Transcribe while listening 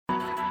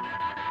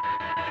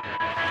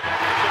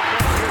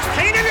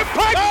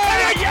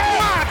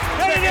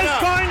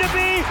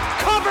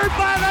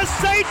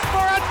Saints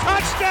for a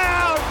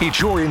touchdown! It's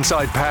your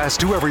inside pass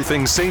to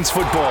everything Saints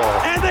football.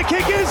 And the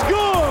kick is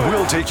good!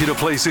 We'll take you to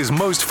places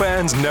most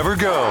fans never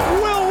go.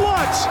 We'll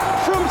watch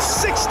from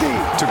 60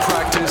 to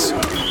practice,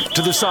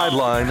 to the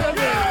sideline,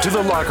 to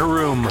the locker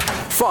room,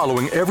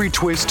 following every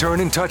twist, turn,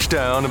 and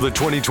touchdown of the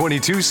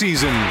 2022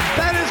 season.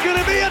 That is going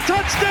to be a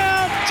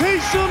touchdown!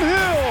 Taysom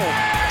Hill!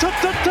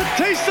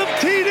 Taysom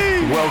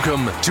TD!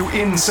 Welcome to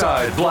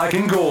Inside Black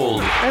and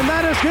Gold. And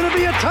that is going to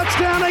be a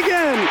touchdown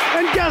again.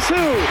 And guess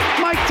who?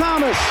 Mike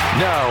Thomas.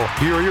 Now,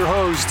 here are your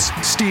hosts,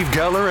 Steve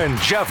Geller and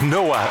Jeff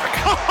Nowak.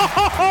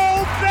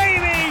 Oh,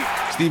 baby!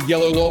 Steve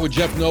Geller along with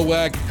Jeff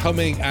Nowak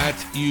coming at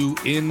you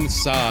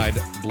inside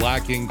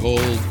Black and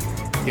Gold.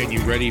 Getting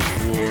you ready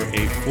for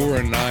a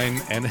 4-9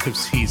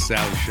 NFC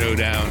South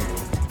showdown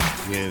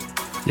with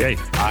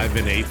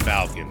 5-8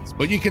 Falcons.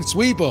 But you can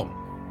sweep them.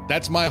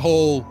 That's my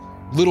whole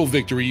little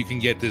victory you can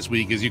get this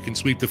week is you can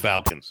sweep the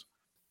Falcons.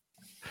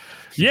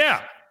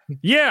 Yeah.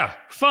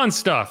 Fun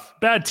stuff.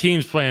 Bad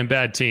teams playing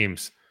bad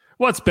teams.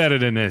 What's better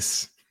than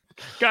this?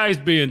 Guys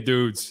being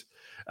dudes.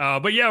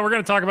 But yeah, we're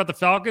going to talk about the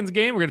Falcons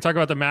game. We're going to talk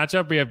about the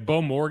matchup. We have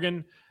Bo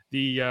Morgan,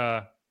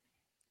 the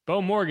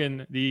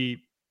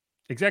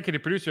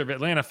executive producer of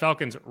Atlanta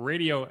Falcons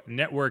Radio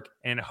Network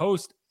and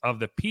host of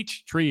the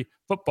Peachtree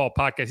Football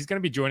Podcast. He's going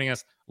to be joining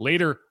us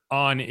later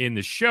on in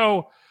the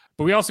show.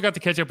 But we also got to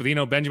catch up with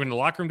Eno Benjamin in the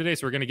locker room today,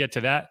 so we're going to get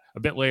to that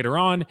a bit later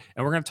on.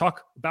 And we're going to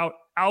talk about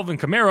Alvin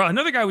Kamara,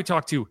 another guy we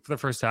talked to for the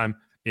first time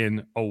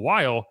in a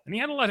while. And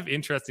he had a lot of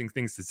interesting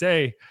things to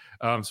say.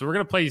 So we're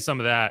going to play you some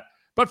of that.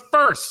 But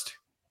first,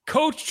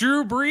 Coach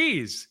Drew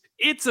Brees.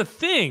 It's a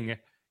thing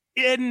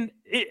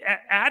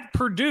at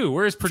Purdue.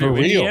 Where is Purdue?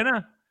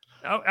 Indiana?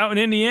 Out in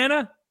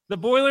Indiana? The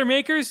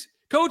Boilermakers?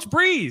 Coach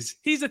Brees.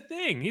 He's a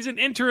thing. He's an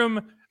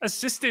interim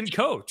assistant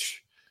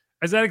coach.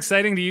 Is that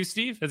exciting to you,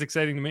 Steve? That's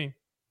exciting to me.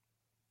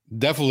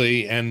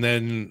 Definitely. And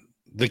then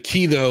the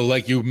key, though,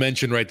 like you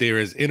mentioned right there,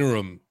 is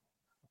interim.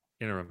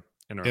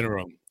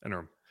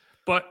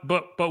 But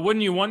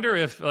wouldn't you wonder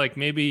if like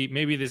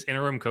maybe this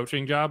interim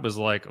coaching job is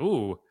like,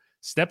 ooh,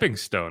 stepping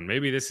stone.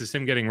 Maybe this is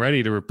him getting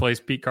ready to replace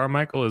Pete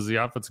Carmichael as the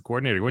offensive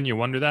coordinator. Wouldn't you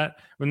wonder that?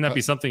 Wouldn't that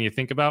be something you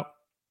think about?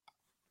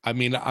 I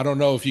mean, I don't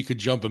know if you could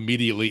jump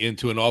immediately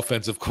into an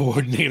offensive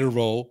coordinator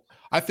role.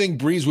 I think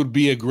Brees would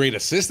be a great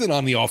assistant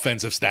on the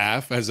offensive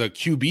staff as a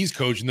QB's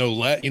coach,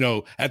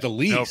 at the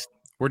least. Nope.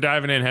 We're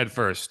diving in head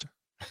first.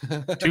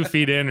 2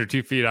 feet in or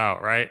 2 feet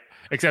out, right?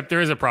 Except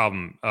there is a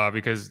problem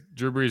because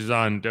Drew Brees is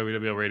on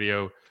WWL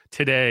radio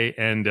today,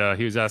 and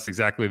he was asked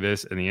exactly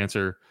this, and the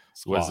answer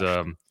was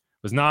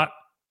not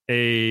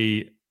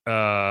a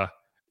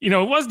it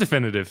was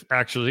definitive.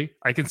 Actually,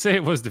 I can say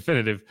it was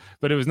definitive,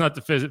 but it was not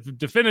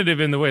definitive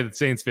in the way that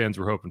Saints fans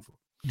were hoping for.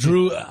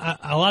 Drew,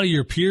 a lot of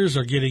your peers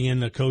are getting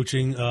into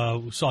coaching.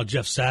 We saw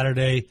Jeff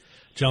Saturday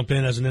jump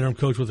in as an interim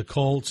coach with the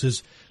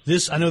Colts.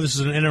 I know this is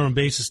an interim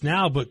basis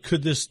now, but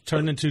could this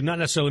turn into not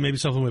necessarily maybe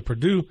something with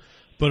Purdue,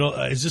 but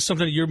is this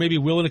something that you're maybe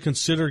willing to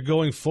consider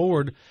going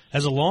forward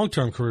as a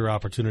long-term career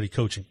opportunity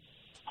coaching?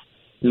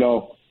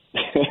 No.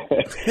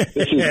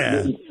 This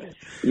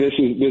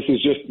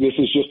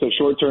is just a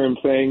short-term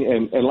thing,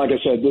 and like I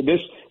said,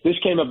 this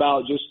came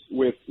about just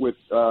with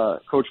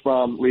Coach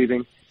Brom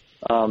leaving,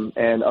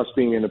 and us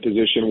being in a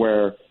position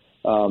where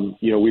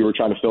we were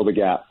trying to fill the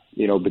gap,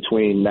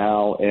 between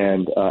now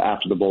and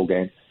after the bowl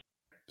game.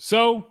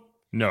 So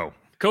no,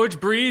 Coach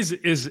Brees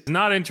is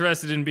not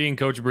interested in being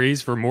Coach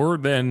Brees for more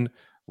than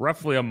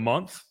roughly a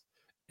month,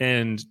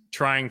 and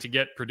trying to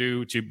get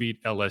Purdue to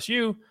beat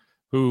LSU,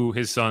 who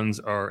his sons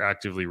are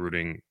actively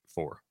rooting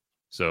for.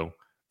 So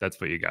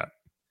that's what you got.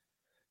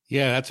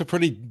 Yeah, that's a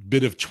pretty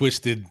bit of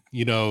twisted,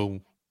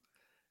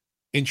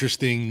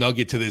 interesting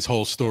nugget to this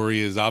whole story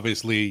is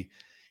obviously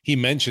he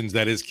mentions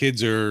that his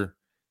kids are,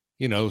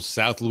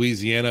 South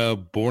Louisiana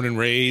born and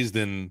raised,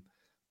 and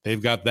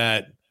they've got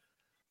that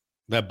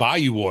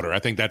bayou water. I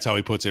think that's how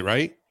he puts it,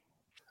 right?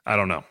 I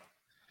don't know.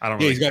 I don't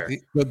really care.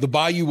 He's got the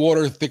bayou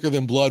water thicker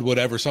than blood,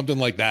 whatever, something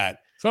like that.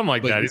 Something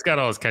like that. He's got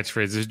all his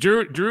catchphrases.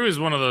 Drew is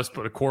one of those,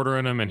 put a quarter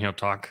in him and he'll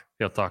talk,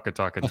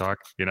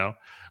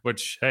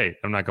 which, hey,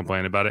 I'm not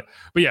complaining about it.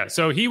 But yeah,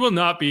 so he will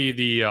not be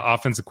the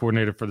offensive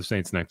coordinator for the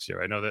Saints next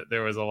year. I know that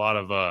there was a lot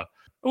of,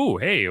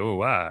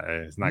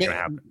 it's not going to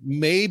happen.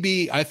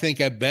 Maybe I think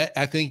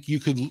you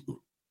could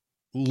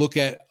look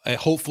at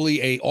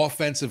hopefully a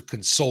offensive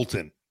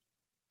consultant.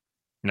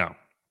 No.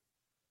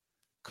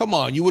 Come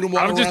on. You wouldn't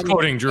want I'm just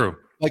quoting Drew.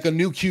 Like a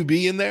new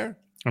QB in there?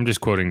 I'm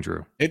just quoting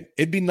Drew.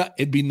 It'd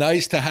be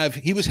nice to have.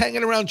 He was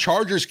hanging around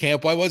Chargers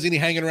camp. Why wasn't he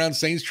hanging around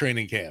Saints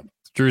training camp?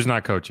 Drew's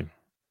not coaching.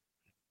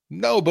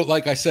 No, but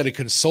like I said, a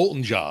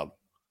consultant job.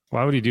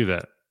 Why would he do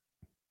that?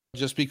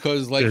 Just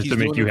because, just to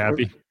make you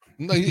happy.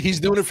 No, he's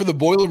doing it for the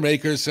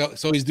Boilermakers,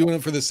 so he's doing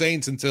it for the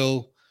Saints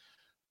until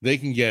they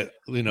can get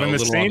when the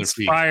Saints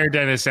fire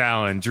Dennis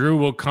Allen. Drew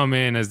will come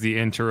in as the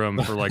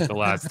interim for like the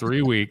last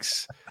 3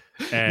 weeks.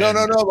 And no,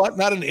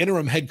 not an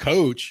interim head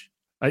coach.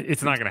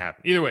 It's not going to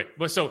happen either way.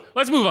 But so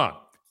let's move on.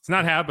 It's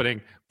not happening.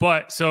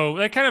 But so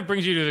that kind of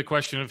brings you to the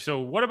question of, so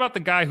what about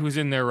the guy who's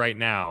in there right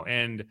now?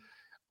 And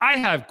I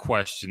have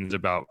questions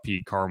about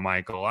Pete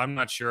Carmichael. I'm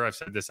not sure. I've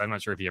said this. I'm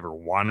not sure if he ever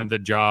wanted the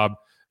job.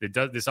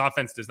 This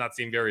offense does not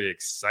seem very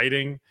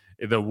exciting.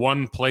 The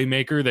one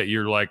playmaker that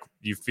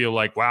you feel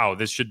like, wow,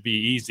 this should be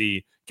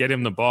easy. Get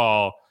him the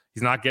ball.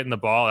 He's not getting the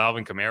ball.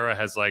 Alvin Kamara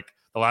has the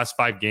last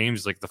 5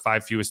 games, the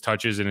 5 fewest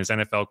touches in his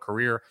NFL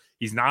career.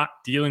 He's not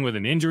dealing with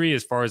an injury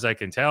as far as I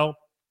can tell.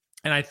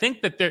 And I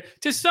think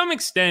that to some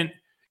extent,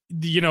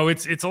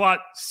 it's a lot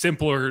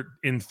simpler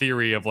in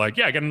theory of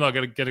get him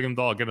the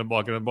ball, get him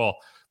the ball.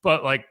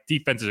 But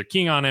defenses are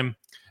keying on him.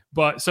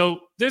 But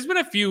so there's been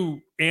a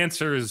few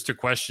answers to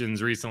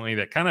questions recently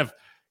that kind of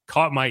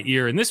caught my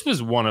ear. And this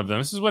was one of them.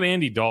 This is what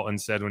Andy Dalton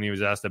said when he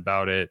was asked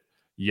about it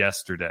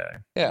yesterday.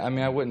 Yeah, I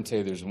mean, I wouldn't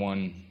say there's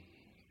one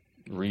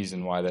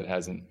reason why that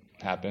hasn't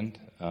happened.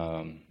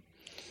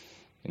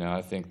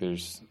 I think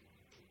there's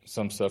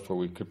some stuff where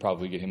we could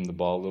probably get him the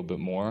ball a little bit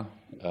more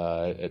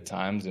at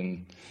times.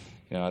 And,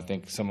 I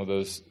think some of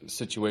those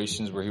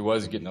situations where he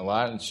was getting a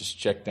lot, it's just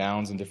check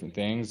downs and different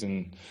things,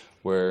 and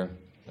where,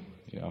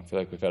 I feel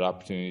like we've had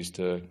opportunities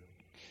to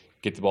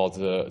get the ball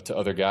to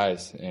other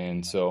guys.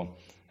 And so,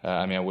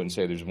 I wouldn't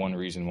say there's one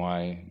reason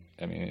why,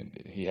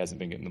 he hasn't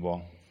been getting the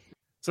ball.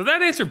 So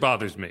that answer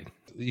bothers me.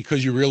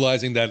 Because you're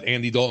realizing that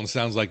Andy Dalton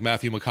sounds like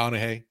Matthew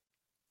McConaughey? A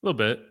little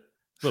bit.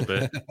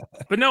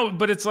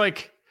 But it's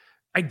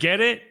I get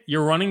it.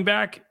 Your running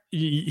back,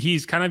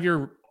 he's kind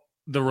of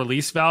the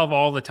release valve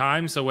all the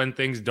time. So when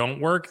things don't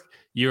work,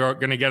 you're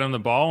going to get him the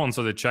ball. And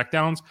so the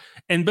checkdowns.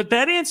 But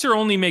that answer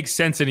only makes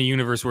sense in a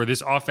universe where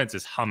this offense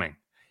is humming.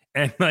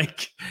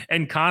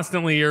 And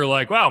constantly you're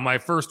wow, my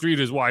first read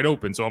is wide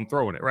open, so I'm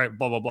throwing it, right?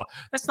 Blah, blah, blah.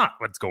 That's not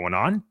what's going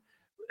on.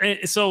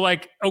 So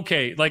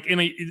okay,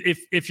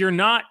 if you're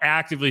not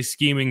actively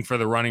scheming for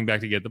the running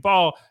back to get the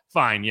ball,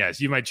 fine. Yes,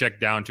 you might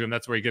check down to him.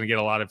 That's where you're going to get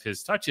a lot of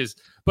his touches.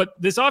 But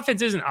this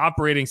offense isn't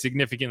operating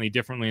significantly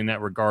differently in that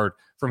regard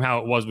from how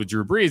it was with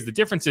Drew Brees. The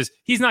difference is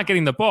he's not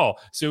getting the ball.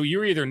 So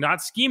you're either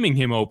not scheming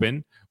him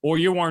open or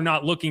you are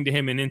not looking to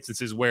him in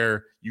instances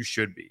where you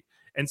should be.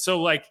 And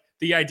so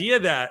the idea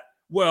that,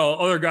 well,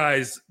 other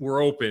guys were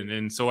open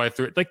and so I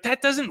threw it,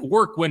 that doesn't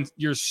work when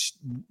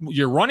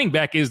your running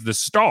back is the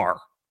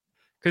star.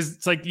 Because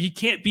it's he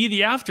can't be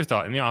the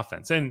afterthought in the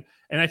offense. And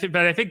I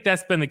think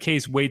that's been the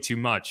case way too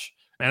much.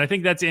 And I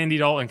think that's Andy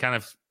Dalton kind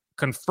of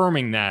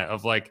confirming that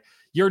of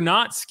you're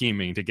not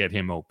scheming to get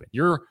him open.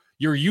 You're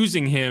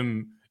using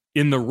him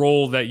in the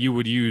role that you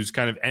would use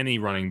kind of any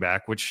running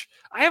back, which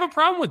I have a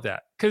problem with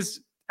that because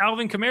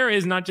Alvin Kamara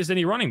is not just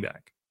any running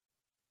back.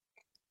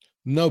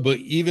 No, but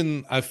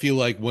even I feel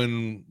like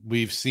when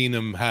we've seen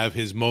him have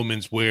his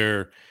moments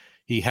where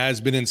he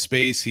has been in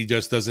space, he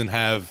just doesn't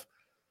have.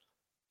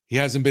 He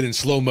hasn't been in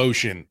slow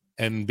motion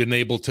and been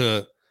able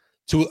to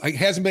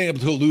hasn't been able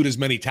to elude as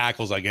many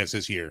tackles, I guess,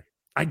 this year.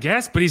 I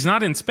guess, but he's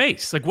not in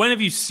space. When have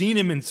you seen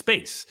him in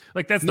space?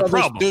 That's the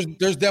problem.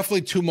 There's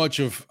definitely too much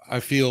of, I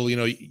feel,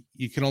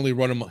 you can only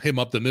run him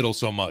up the middle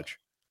so much.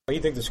 Why do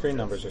you think the screen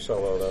numbers are so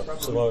low, though?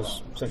 So low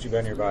since you've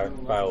been here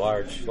by a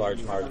large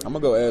margin. I'm gonna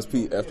go ask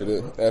Pete after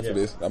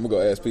this. I'm gonna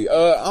go ask Pete.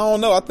 I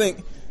don't know. I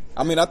think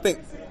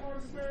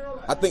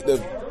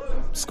the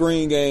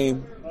screen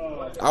game,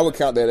 I would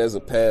count that as a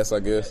pass, I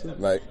guess.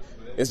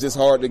 It's just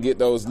hard to get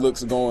those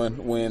looks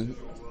going when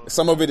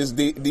some of it is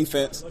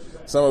defense,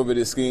 some of it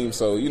is scheme.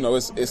 So,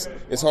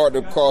 it's hard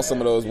to call some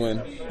of those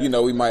when,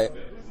 we might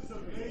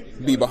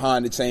be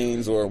behind the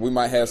chains or we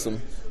might have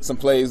some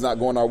plays not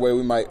going our way.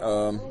 We might,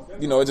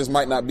 it just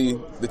might not be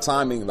the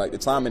timing. The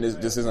timing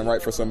just isn't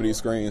right for some of these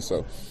screens.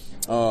 So,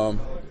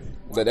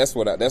 but that's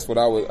what I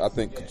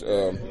think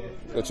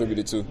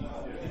attributed to.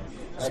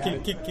 Just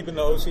keeping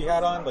the OC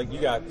hat on. You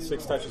got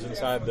 6 touches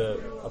inside the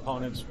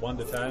opponent's 1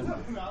 to 10.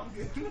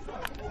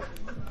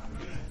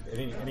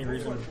 Any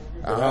reason?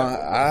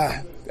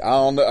 I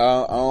don't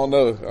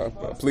know.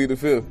 I plead the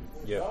fifth.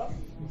 Yeah.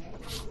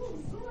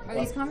 Are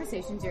these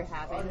conversations you're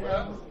having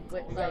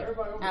with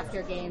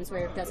after games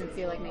where it doesn't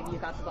feel like maybe you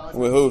got the ball as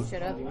with who? You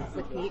should have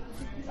with Pete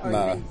or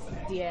nah. even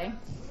DA?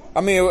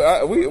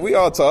 We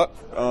all talk,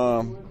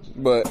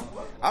 but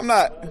I'm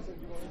not.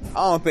 I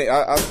don't think.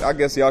 I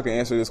guess y'all can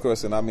answer this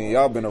question.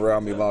 Y'all been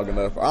around me long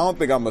enough. I don't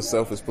think I'm a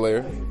selfish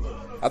player.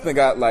 I think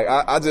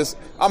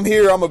I'm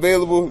here. I'm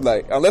available.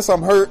 Unless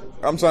I'm hurt,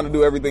 I'm trying to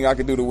do everything I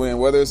can do to win.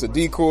 Whether it's a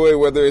decoy,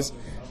 whether it's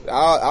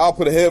I'll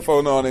put a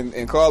headphone on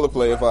and call the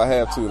play if I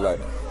have to.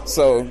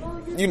 So,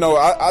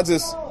 I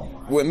just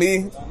with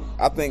me,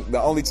 I think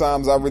the only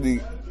times I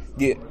really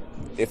get,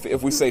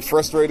 if we say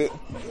frustrated,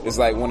 is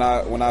when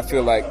I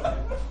feel like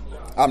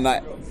I'm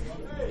not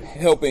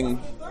helping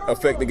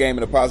affect the game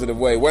in a positive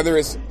way, whether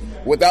it's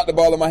without the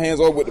ball in my hands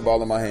or with the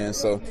ball in my hands.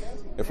 So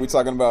if we're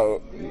talking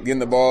about getting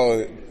the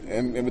ball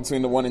in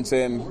between the 1 and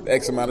 10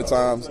 X amount of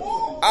times,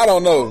 I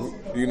don't know.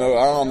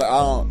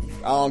 I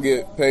don't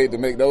get paid to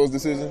make those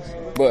decisions.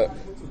 But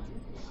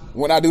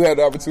when I do have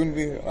the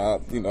opportunity, I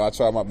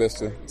try my best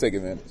to take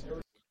advantage.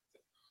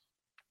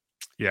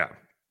 Yeah.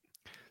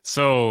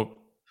 So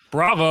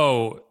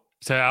bravo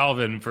to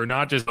Alvin for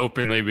not just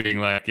openly being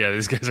yeah,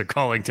 these guys are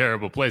calling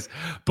terrible plays,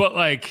 but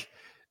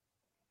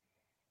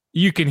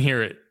you can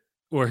hear it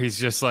where he's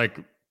just like,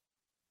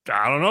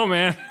 I don't know,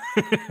 man.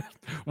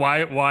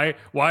 Why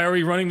are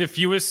we running the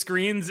fewest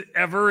screens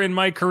ever in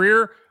my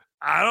career?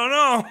 I don't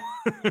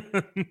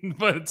know.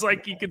 But it's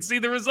like you can see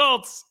the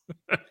results.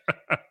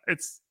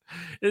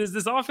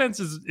 This offense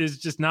is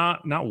just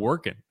not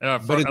working.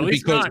 But at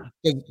least because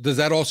not. Does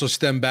that also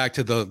stem back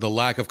to the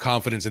lack of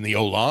confidence in the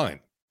O-line?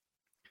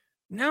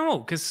 No,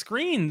 because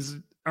screens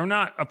are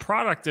not a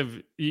product of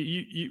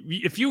you.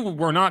 If you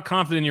were not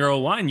confident in your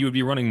O-line, you would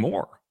be running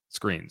more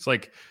screens.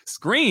 Like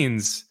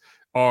screens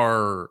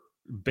are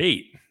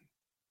bait.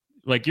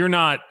 Like you're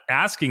not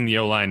asking the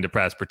O-line to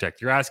pass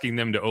protect. You're asking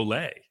them to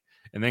olay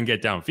and then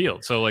get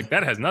downfield. So like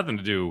that has nothing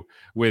to do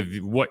with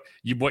what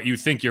you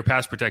think your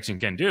pass protection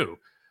can do.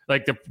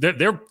 Like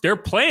they're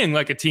playing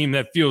like a team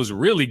that feels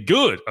really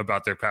good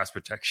about their pass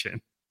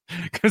protection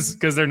because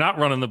they're not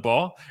running the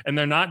ball and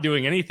they're not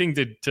doing anything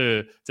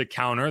to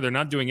counter. They're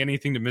not doing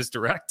anything to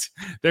misdirect.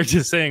 They're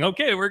just saying,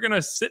 okay, we're going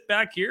to sit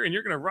back here and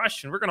you're going to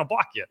rush and we're going to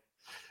block you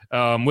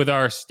with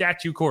our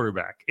statue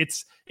quarterback.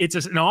 It's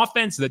an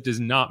offense that does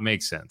not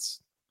make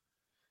sense.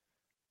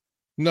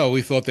 No,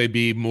 we thought they'd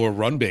be more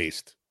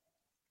run-based,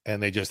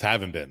 and they just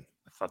haven't been.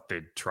 I thought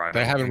they'd try.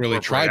 They haven't really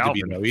tried to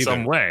be though either.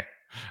 Some way.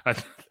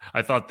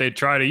 I thought they'd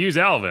try to use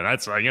Alvin.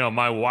 That's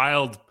my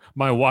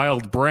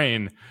wild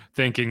brain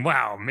thinking,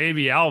 wow,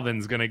 maybe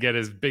Alvin's going to get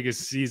his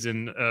biggest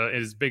season,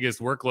 his biggest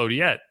workload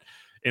yet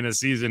in a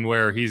season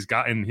where he's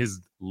gotten his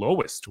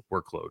lowest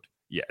workload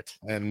yet.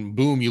 And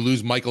boom, you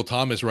lose Michael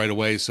Thomas right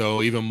away.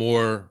 So even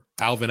more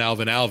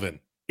Alvin.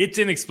 It's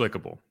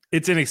inexplicable.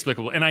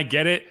 And I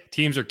get it.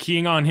 Teams are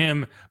keying on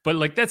him, but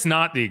like, that's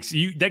not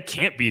that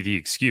can't be the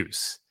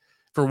excuse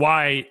for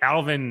why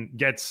Alvin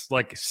gets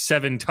like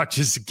 7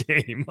 touches a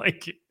game.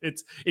 Like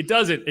it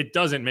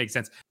doesn't make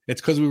sense.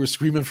 It's because we were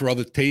screaming for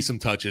other Taysom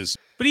touches.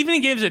 But even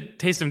in games that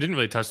Taysom didn't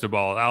really touch the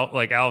ball,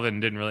 Alvin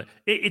didn't really.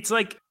 It's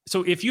like,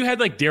 so if you had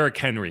like Derrick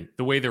Henry,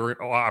 the way they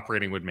were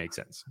operating would make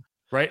sense,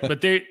 right?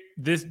 But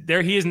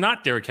he is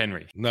not Derrick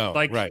Henry. No,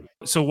 like right.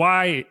 So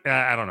why?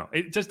 I don't know.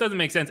 It just doesn't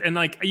make sense. And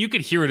like you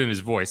could hear it in his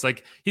voice.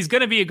 Like he's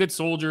gonna be a good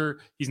soldier.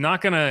 He's not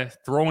gonna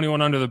throw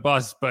anyone under the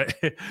bus. But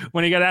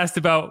when he got asked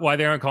about why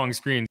they aren't calling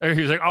screens, he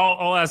was like,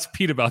 "I'll ask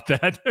Pete about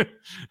that."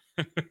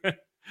 He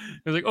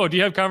was like, "Oh, do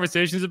you have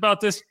conversations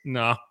about this?"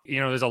 No.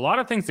 There's a lot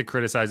of things to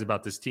criticize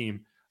about this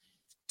team.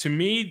 To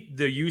me,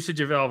 the usage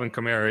of Alvin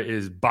Kamara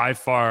is by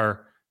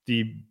far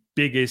the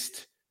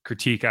biggest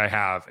critique I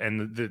have,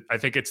 and I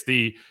think it's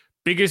the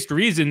biggest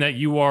reason that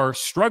you are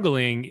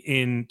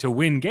struggling to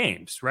win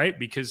games, right?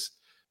 Because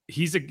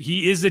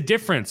he is a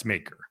difference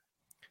maker.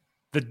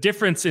 The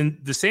difference in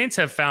the Saints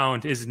have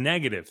found is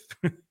negative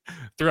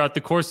throughout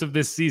the course of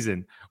this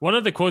season. One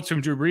of the quotes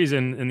from Drew Brees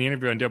in the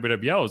interview on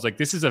WWL was like,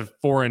 "This is a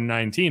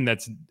 4-9 team.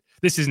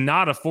 This is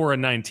not a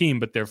 4-9 team,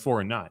 but they're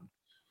 4-9."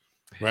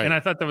 Right. And I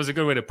thought that was a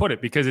good way to put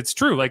it because it's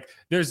true. Like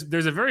there's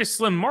a very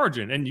slim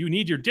margin and you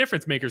need your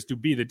difference makers to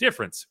be the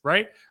difference,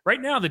 right?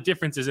 Right now, the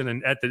difference is at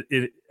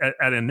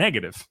a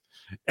negative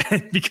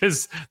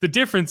because the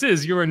difference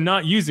is you are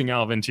not using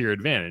Alvin to your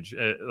advantage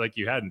like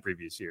you had in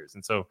previous years.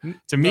 And so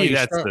to me,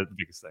 that's the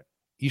biggest thing.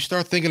 You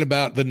start thinking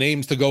about the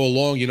names to go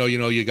along,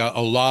 you got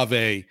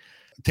Olave,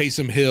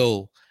 Taysom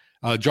Hill,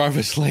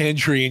 Jarvis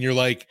Landry, and you're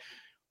like,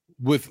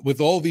 with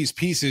all these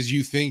pieces,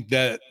 you think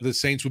that the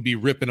Saints would be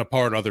ripping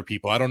apart other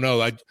people. I don't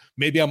know.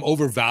 Maybe I'm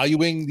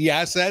overvaluing the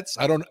assets.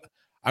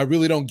 I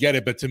really don't get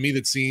it. But to me,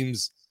 that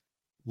seems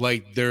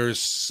like there's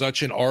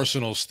such an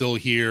arsenal still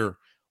here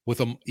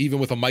even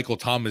with a Michael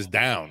Thomas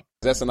down.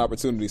 That's an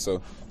opportunity.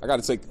 So I got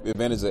to take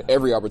advantage of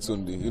every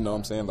opportunity. You know what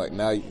I'm saying? Like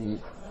now,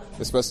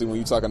 especially when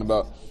you're talking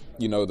about,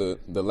 the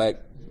lack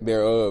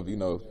thereof,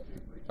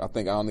 I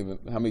think I don't even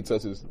how many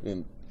touches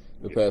in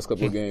the past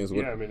couple of games.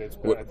 Yeah, I mean,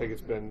 I think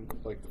it's been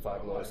like the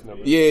 5 lowest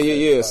numbers.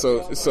 Yeah.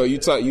 So you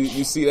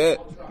see that,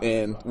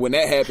 and when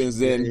that happens,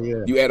 then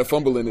you add a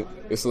fumble in it.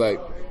 It's like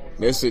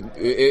that shit.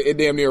 It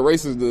damn near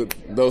erases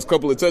those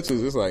couple of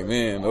touches. It's like,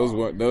 man,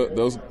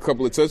 those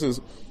couple of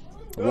touches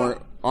aren't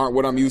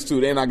what I'm used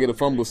to. Then I get a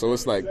fumble, so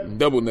it's like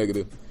double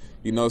negative.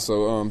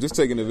 So just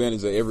taking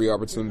advantage of every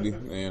opportunity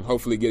and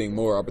hopefully getting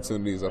more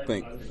opportunities. I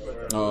think.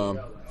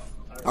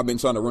 I've been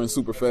trying to run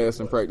super fast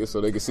in practice so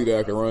they can see that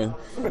I can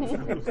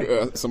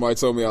run. Somebody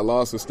told me I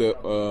lost a step.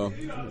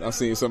 I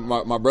seen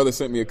my brother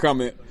sent me a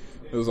comment.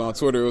 It was on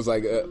Twitter. It was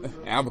like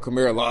Alvin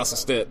Kamara lost a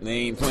step. They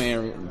ain't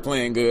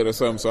playing good or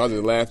something. So I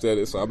just laughed at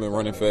it. So I've been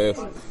running fast,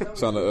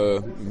 trying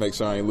to make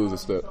sure I ain't lose a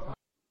step.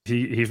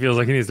 He feels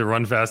like he needs to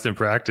run fast in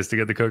practice to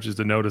get the coaches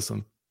to notice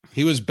him.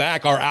 He was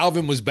back. Our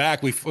Alvin was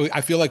back. I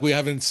feel like we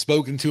haven't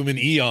spoken to him in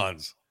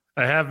eons.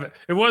 I have.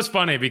 It was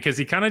funny because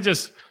he kind of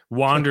just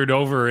wandered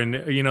over, and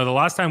the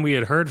last time we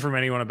had heard from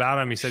anyone about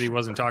him, he said he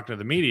wasn't talking to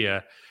the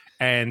media,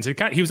 and so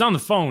he was on the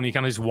phone. He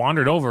kind of just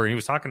wandered over, and he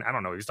was talking. I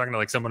don't know. He was talking to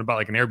like someone about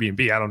like an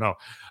Airbnb. I don't know.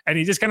 And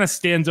he just kind of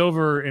stands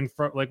over in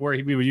front, like where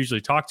we would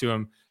usually talk to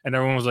him, and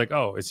everyone was like,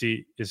 "Oh, is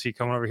he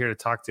coming over here to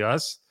talk to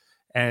us?"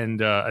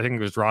 And I think it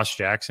was Ross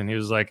Jackson. He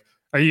was like,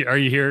 are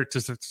you here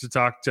to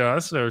talk to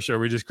us, or are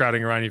we just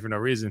crowding around you for no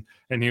reason?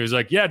 And he was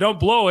like, yeah, don't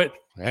blow it.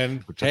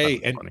 And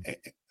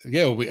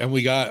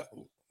we got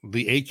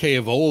the AK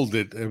of old.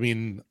 I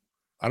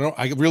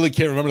really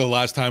can't remember the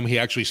last time he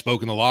actually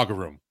spoke in the locker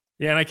room.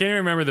 Yeah, and I can't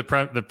remember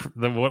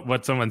the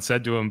what someone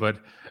said to him, but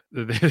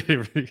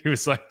he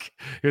was like,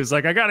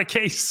 I got a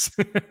case.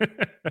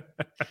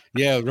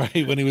 Yeah,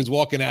 right. When he was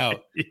walking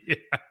out. Yeah.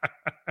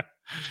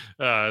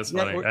 It's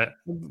funny.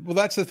 Well,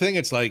 that's the thing.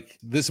 It's like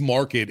this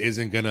market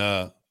isn't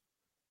gonna,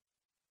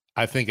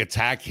 I think,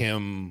 attack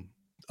him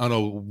on a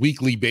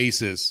weekly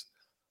basis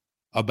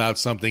about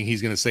something.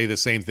 He's gonna say the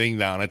same thing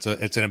now, and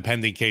it's an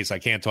impending case I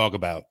can't talk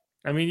about.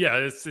 I mean, yeah,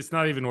 it's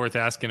not even worth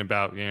asking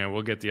about.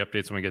 We'll get the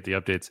updates when we get the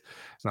updates.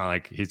 It's not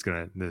like he's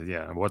gonna.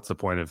 Yeah, what's the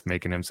point of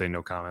making him say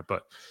no comment?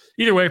 But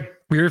either way,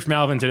 we heard from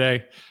Alvin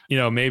today.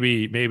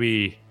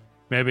 Maybe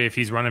if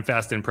he's running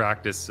fast in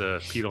practice,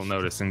 Pete will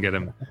notice and get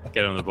him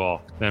the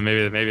ball. Then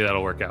maybe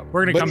that'll work out.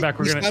 We're gonna come back.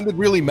 He sounded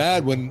really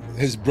mad when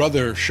his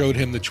brother showed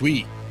him the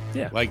tweet.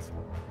 Yeah, like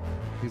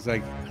he's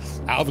like,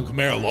 Alvin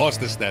Kamara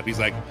lost a step. He's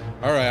like,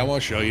 all right, I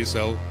want to show you.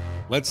 So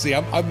let's see.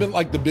 I've been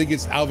like the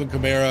biggest Alvin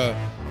Kamara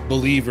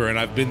believer, and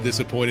I've been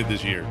disappointed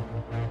this year.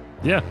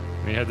 Yeah,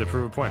 he had to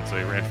prove a point, so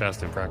he ran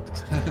fast in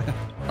practice.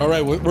 All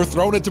right, we're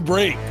throwing it to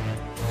break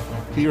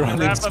here on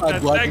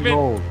Inside Black and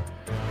Gold.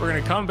 We're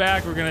going to come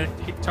back. We're going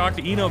to talk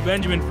to Eno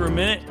Benjamin for a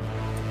minute,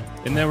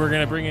 and then we're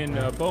going to bring in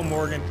Bo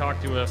Morgan,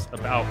 talk to us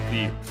about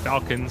the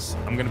Falcons.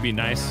 I'm going to be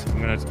nice.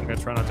 I'm going to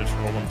try not to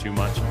troll him too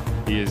much.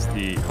 He is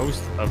the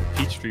host of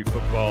Peachtree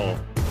Football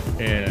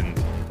and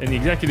the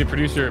executive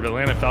producer of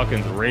Atlanta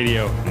Falcons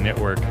Radio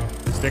Network.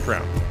 Stick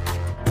around.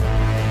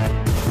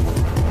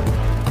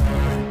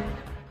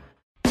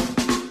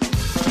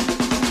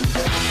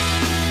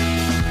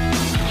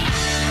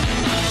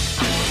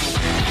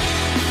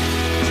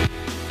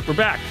 We're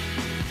back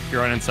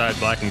here on Inside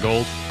Black and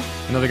Gold.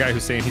 Another guy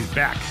who's saying he's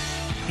back.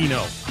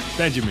 Eno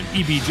Benjamin,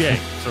 EBJ.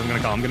 So I'm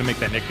going to make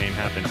that nickname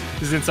happen.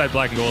 This is Inside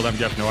Black and Gold. I'm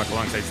Jeff Nowak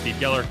alongside Steve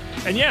Geller.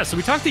 And yeah, so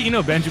we talked to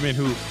Eno Benjamin,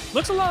 who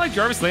looks a lot like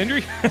Jarvis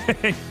Landry.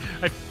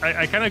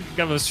 I kind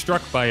of was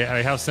struck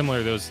by how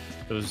similar those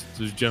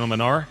gentlemen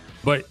are.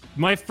 But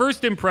my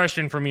first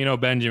impression from Eno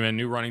Benjamin,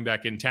 new running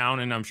back in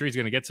town, and I'm sure he's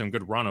going to get some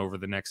good run over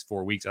the next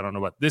 4 weeks. I don't know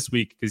about this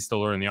week because he's still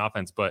learning the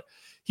offense, but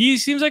he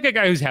seems like a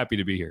guy who's happy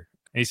to be here.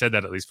 And he said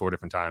that at least 4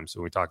 different times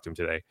when we talked to him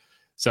today.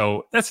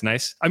 So that's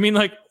nice. I mean,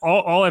 like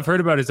all I've heard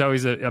about is how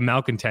he's a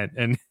malcontent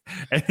and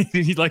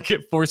he like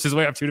forced his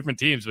way up 2 different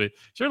teams, but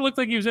sure looked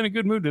like he was in a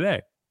good mood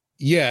today.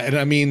 Yeah. And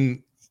I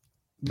mean,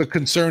 the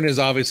concern is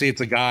obviously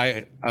it's a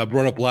guy I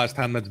brought up last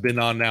time that's been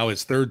on now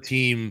his 3rd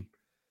team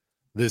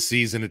this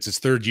season. It's his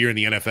 3rd year in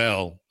the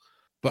NFL.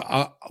 But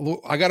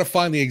I got to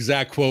find the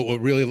exact quote. What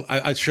really,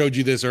 I showed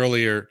you this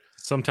earlier.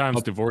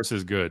 Sometimes divorce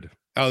is good.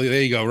 Oh,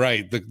 there you go.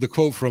 Right. The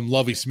quote from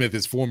Lovie Smith,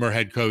 his former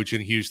head coach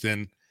in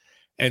Houston.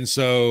 And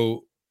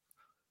so,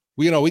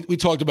 we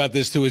talked about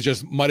this too. It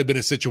just might have been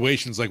a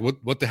situation. It's like,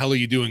 what the hell are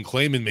you doing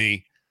claiming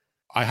me?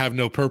 I have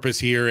no purpose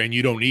here and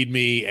you don't need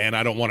me and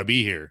I don't want to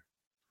be here.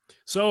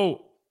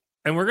 So,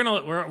 and we're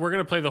going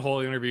to play the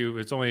whole interview.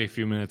 It's only a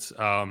few minutes.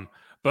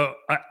 But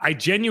I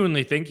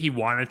genuinely think he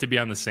wanted to be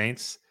on the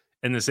Saints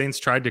and the Saints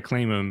tried to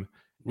claim him.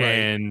 Right.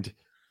 And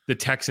the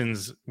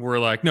Texans were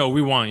like, no,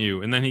 we want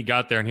you. And then he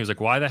got there and he was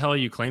like, why the hell are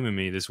you claiming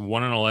me? This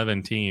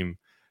 1-11 team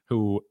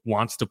who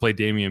wants to play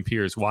Dameon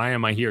Pierce. Why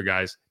am I here,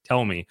 guys?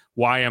 Tell me,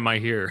 why am I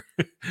here?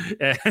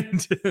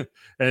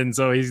 and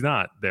so he's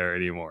not there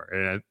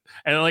anymore.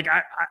 And like,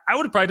 I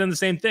would have probably done the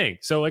same thing.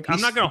 So like,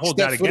 I'm not going to hold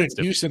that against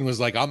him. Houston was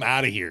like, I'm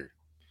out of here.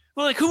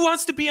 Well, like, who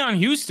wants to be on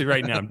Houston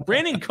right now?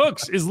 Brandon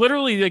Cooks is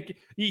literally like,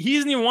 he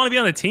doesn't even want to be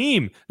on the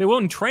team. They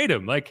won't trade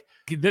him. Like,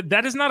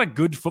 that is not a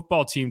good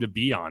football team to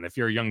be on if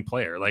you're a young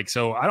player. Like,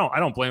 so I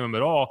don't blame him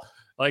at all.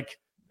 Like,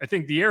 I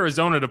think the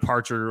Arizona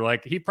departure,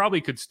 like, he probably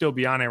could still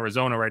be on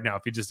Arizona right now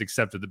if he just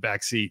accepted the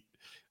back seat,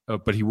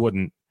 but he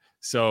wouldn't.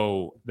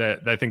 So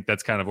I think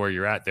that's kind of where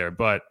you're at there.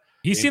 But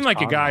he seemed like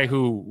a guy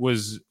who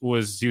was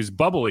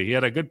bubbly. He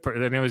had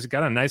he's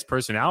got a nice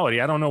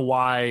personality. I don't know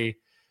why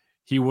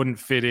he wouldn't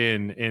fit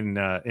in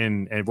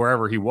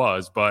wherever he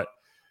was, but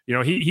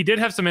he did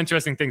have some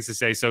interesting things to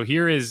say. So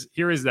here is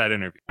that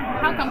interview.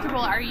 How comfortable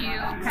are you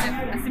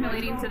kind of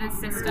assimilating to this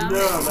system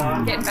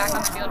and getting back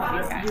on the field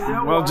with these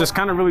guys? Well, just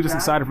kind of really just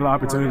excited for the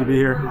opportunity to be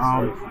here.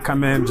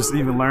 Come in, just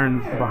even learn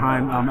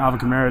behind Alvin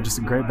Kamara, just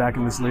a great back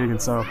in this league.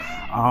 And so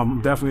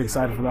I'm definitely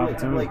excited for the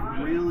opportunity.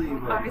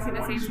 Obviously,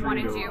 the Saints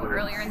wanted you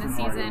earlier in the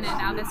season, and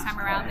now this time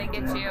around they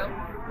get you.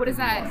 What does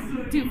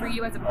that do for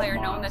you as a player,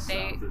 knowing that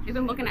they've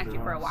been looking at you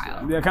for a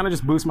while? Yeah, it kind of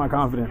just boosts my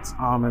confidence.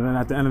 And then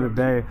at the end of the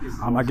day,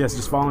 I guess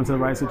just falling into the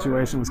right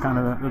situation was kind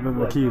of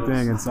the key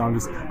thing. And so I'm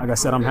just, like I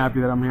said, I'm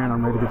happy that I'm here and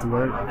I'm ready to get to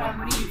work.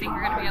 What do you think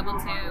you're going to be able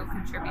to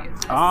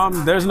contribute to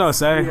this? There's no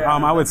say.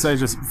 I would say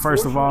just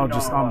first of all,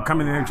 just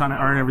coming in here trying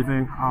to earn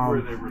everything.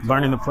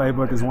 Learning the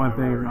playbook is one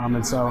thing.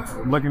 And so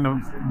looking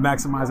to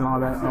maximize all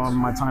that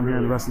my time here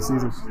in the rest of the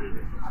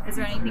season. Is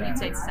there anything you'd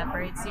say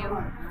separates you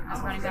as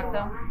a running back,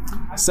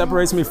 though?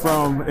 Separates me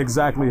from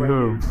exactly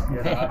who?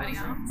 Anybody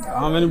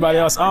else? Anybody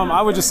else?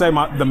 I would just say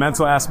the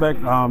mental aspect,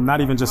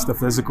 not even just the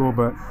physical,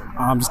 but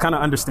just kind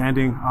of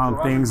understanding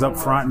things up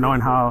front,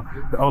 knowing how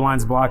the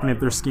O-line's blocking it,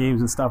 their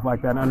schemes and stuff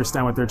like that, and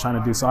understand what they're trying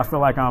to do. So I feel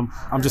like I'm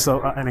just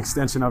an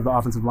extension of the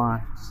offensive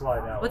line.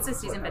 What's this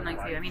season been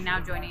like for you? I mean, now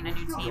joining a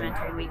new team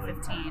entering week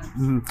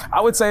 15.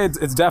 I would say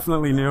it's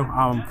definitely new.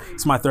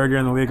 It's my third year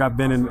in the league. I've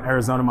been in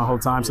Arizona my whole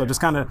time, so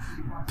just kind of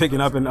picking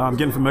up and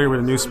getting familiar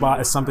with a new spot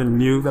is something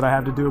new that I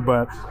have to do,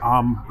 but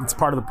it's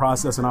part of the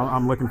process, and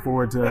I'm looking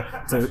forward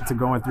to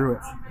going through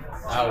it.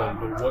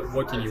 Alan, but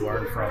what can you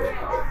learn from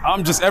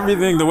it? Just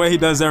everything, the way he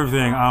does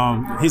everything.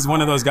 He's one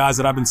of those guys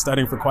that I've been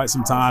studying for quite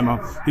some time. I'm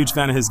a huge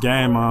fan of his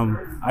game.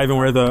 I even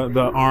wear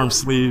the arm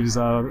sleeves,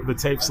 the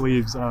tape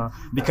sleeves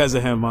because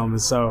of him.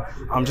 And so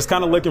I'm just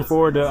kind of looking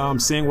forward to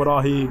seeing what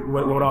all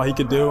he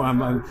could do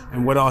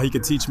and what all he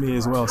could teach me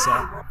as well. So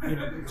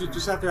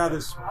just after how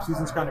this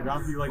season's kind of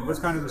gone for you, like what's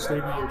kind of the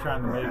statement you're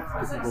trying to make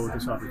to people with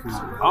this opportunity?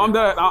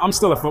 I'm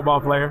still a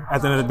football player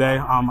at the end of the day.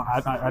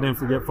 I didn't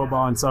forget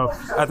football, and so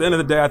at the end of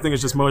the day, I think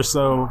it's just more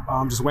so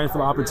just waiting for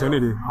the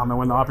opportunity. And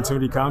when the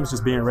opportunity comes,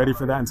 just being ready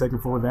for that and taking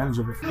full advantage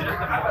of it.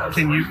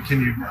 Can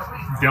you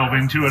delve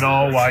into it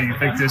all? Why you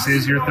think this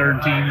is your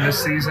third team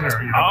this season? Or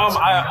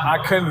I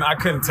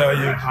couldn't tell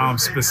you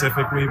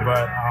specifically,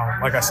 but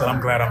like I said,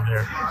 I'm glad I'm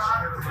here.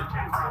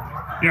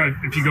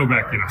 If you go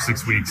back,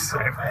 6 weeks,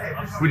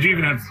 would you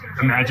even have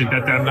imagined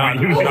at that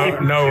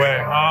point? No way.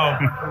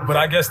 But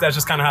I guess that's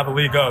just kind of how the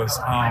league goes.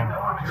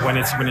 When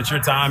it's your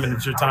time and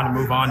it's your time to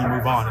move on, you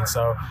move on. And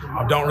so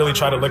don't really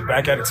try to look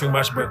back at it too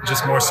much, but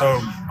just more so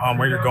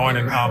where you're going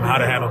and how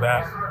to handle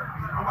that.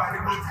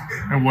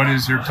 And what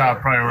is your top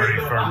priority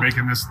for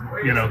making this,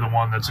 the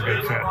one that's a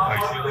good fit?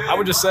 I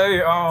would just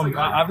say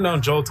I've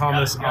known Joel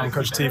Thomas,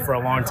 Coach T, for a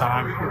long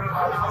time.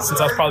 Since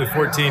I was probably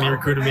 14, he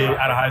recruited me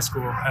out of high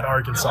school at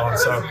Arkansas. And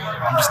so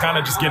I'm just kind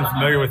of getting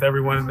familiar with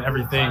everyone,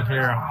 everything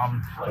here.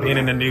 Being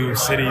in a new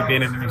city,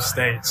 being in a new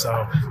state. So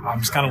I'm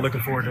just kind of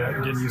looking forward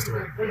to getting used to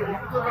it.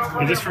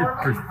 And just for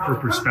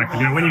perspective,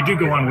 when you do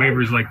go on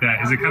waivers like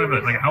that, is it kind of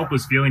a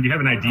helpless feeling? Do you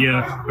have an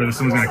idea whether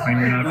someone's going to claim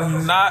you or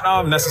not?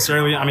 Not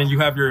necessarily. I mean, you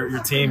have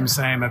your team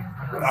saying that,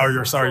 or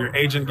your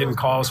agent getting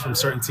calls from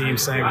certain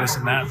teams saying this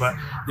and that, but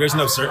there's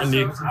no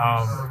certainty.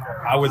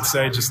 I would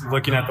say just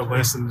looking at the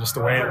list and just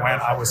the way it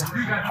went, I was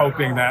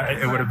hoping that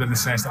it would have been the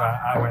Saints that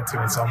I went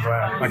to, and so I'm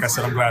glad. Like I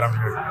said, I'm glad I'm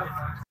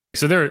here.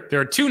 So there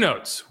are two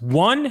notes.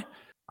 One,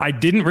 I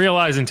didn't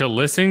realize until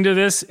listening to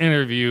this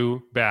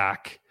interview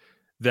back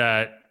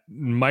that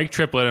Mike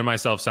Triplett and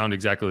myself sound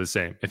exactly the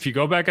same. If you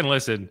go back and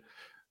listen,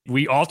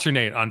 we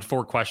alternate on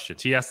 4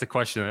 questions. He asked the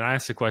question and I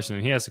asked the question,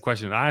 and he asked the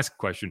question and I asked the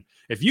question.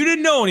 If you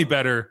didn't know any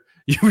better,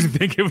 you would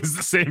think it was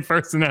the same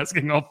person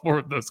asking all 4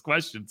 of those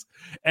questions.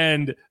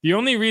 And the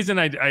only reason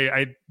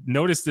I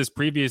noticed this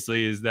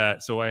previously is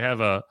that, so I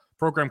have a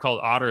program called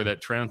Otter that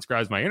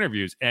transcribes my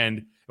interviews, and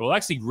it will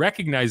actually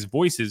recognize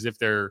voices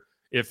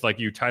if like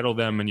you title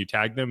them and you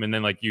tag them, and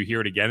then like you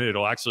hear it again,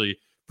 it'll actually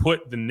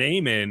put the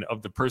name in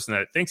of the person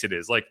that it thinks it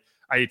is. Like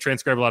I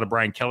transcribe a lot of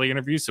Brian Kelly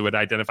interviews, so it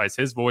identifies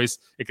his voice.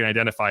 It can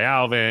identify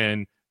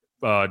Alvin,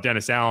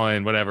 Dennis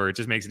Allen, whatever. It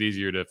just makes it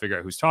easier to figure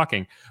out who's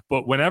talking.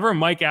 But whenever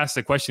Mike asks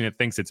a question, it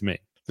thinks it's me.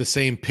 The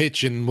same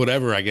pitch and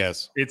whatever, I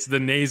guess. It's the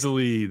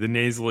nasally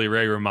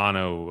Ray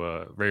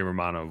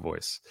Romano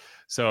voice.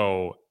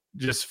 So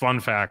just fun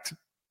fact,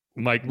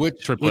 Mike,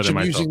 which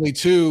amusingly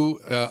too,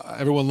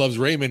 everyone loves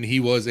Raymond. He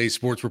was a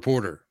sports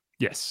reporter.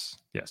 Yes.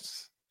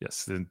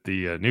 The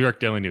New York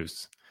Daily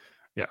News.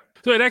 Yeah.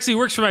 So it actually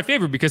works for my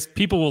favor because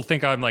people will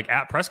think I'm like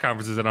at press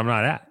conferences that I'm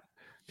not at,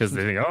 because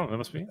they think, oh, that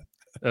must be,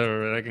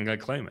 or I can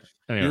claim it.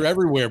 Anyway. You're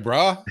everywhere,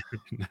 brah.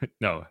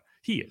 No,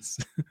 he is.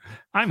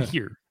 I'm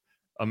here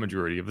a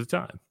majority of the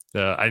time.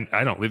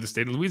 I don't leave the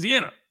state of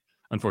Louisiana,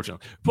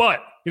 unfortunately. But,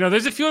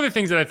 there's a few other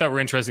things that I thought were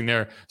interesting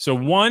there. So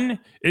one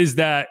is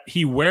that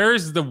he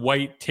wears the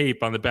white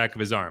tape on the back of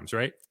his arms,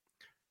 right?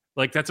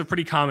 Like that's a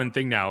pretty common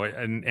thing now.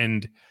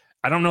 And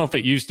I don't know if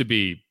it used to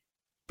be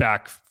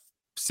back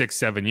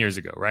 6-7 years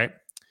ago, right?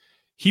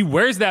 He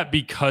wears that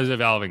because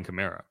of Alvin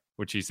Kamara,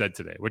 which he said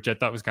today, which I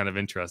thought was kind of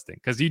interesting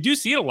because you do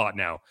see it a lot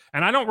now.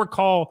 And I don't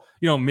recall,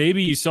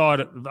 maybe you saw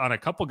it on a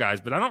couple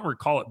guys, but I don't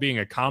recall it being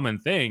a common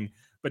thing.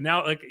 But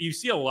now, like, you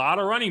see a lot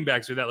of running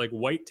backs with that like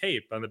white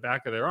tape on the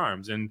back of their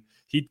arms, and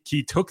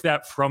he took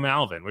that from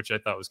Alvin, which I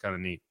thought was kind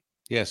of neat.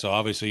 Yeah, so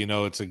obviously,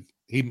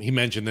 he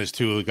mentioned this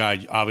too. The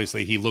guy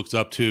obviously he looked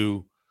up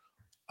to,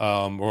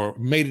 or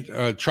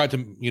tried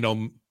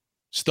to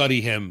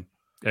study him,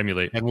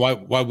 emulate. And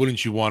why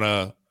wouldn't you want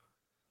to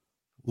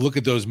look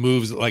at those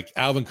moves like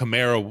Alvin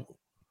Kamara,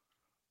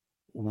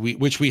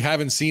 which we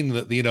haven't seen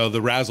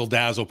the razzle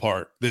dazzle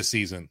part this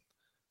season.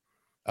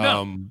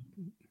 No.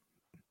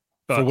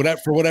 For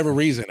whatever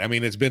reason. I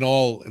mean,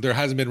 there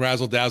hasn't been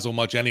razzle dazzle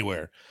much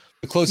anywhere.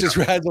 The closest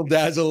razzle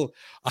dazzle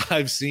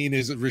I've seen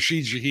is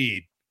Rashid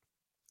Shaheed.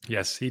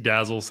 Yes, he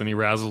dazzles and he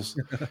razzles.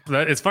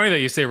 It's funny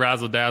that you say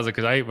razzle dazzle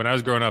because when I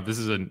was growing up, this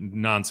is a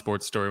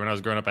non-sports story. When I was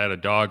growing up, I had a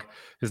dog.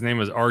 His name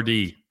was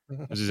RD.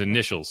 It was his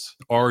initials,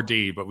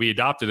 RD, but we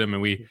adopted him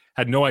and we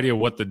had no idea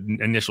what the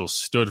initials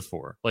stood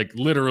for. Like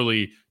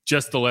literally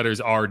just the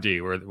letters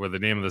RD were the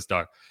name of this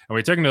dog. And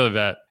we took him to the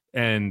vet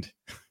and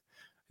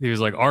he was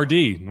like,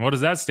 RD, what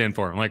does that stand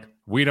for? I'm like,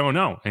 we don't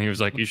know. And he was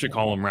like, you should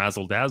call him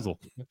Razzle Dazzle.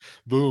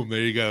 Boom,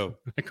 there you go.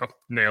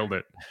 Nailed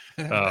it.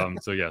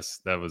 So yes,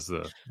 that was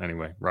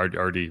anyway,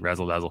 RD,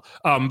 Razzle Dazzle.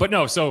 But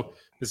no, so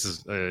this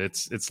is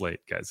it's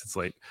late, guys. It's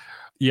late.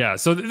 Yeah.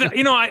 So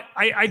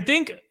I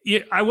think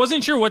I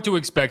wasn't sure what to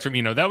expect from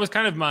Eno. That was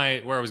kind of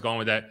where I was going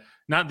with that.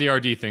 Not the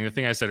RD thing, the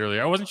thing I said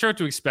earlier. I wasn't sure what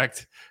to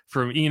expect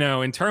from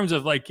Eno in terms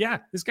of like, yeah,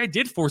 this guy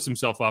did force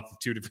himself off of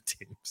 2 different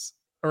teams.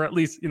 Or at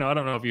least, I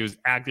don't know if he was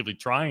actively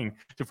trying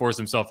to force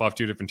himself off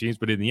 2 different teams,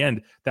 but in the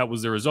end, that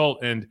was the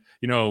result. And,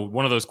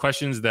 one of those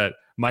questions that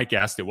Mike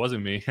asked, it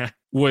wasn't me,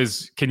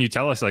 was, can you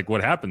tell us like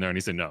what happened there? And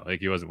he said, no, like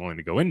he wasn't willing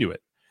to go into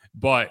it.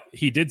 But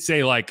he did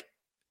say like,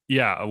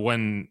 yeah,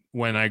 when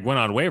I went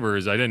on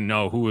waivers, I didn't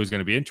know who was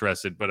going to be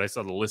interested, but I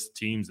saw the list of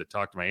teams that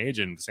talked to my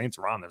agent and the Saints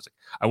were on there. I was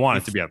like, I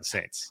wanted to be on the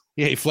Saints.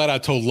 Yeah, he flat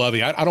out told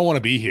Lovey, I don't want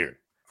to be here.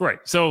 Right.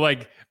 So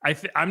like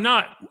I'm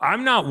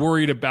not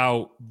worried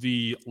about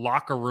the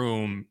locker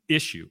room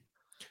issue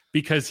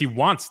because he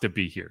wants to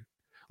be here.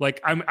 Like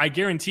I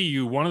guarantee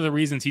you one of the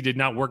reasons he did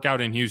not work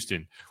out in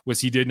Houston was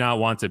he did not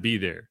want to be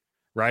there.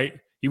 Right.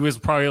 He was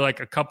probably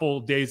like a couple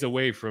days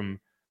away from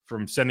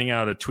sending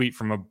out a tweet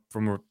from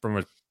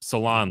a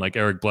salon like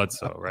Eric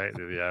Bledsoe. Right.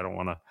 Yeah. I don't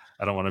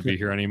want to be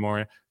here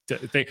anymore.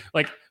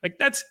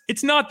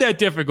 It's not that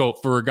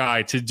difficult for a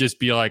guy to just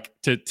be like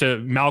to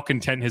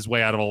malcontent his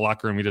way out of a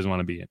locker room he doesn't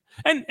want to be in,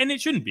 and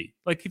it shouldn't be.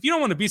 Like if you don't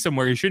want to be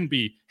somewhere, you shouldn't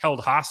be held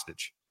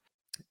hostage.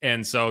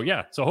 And so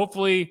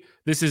hopefully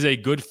this is a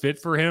good fit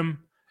for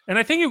him, and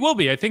I think it will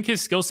be. I think his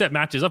skill set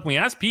matches up. When we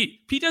ask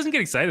Pete doesn't get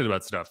excited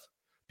about stuff.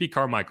 Pete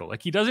Carmichael,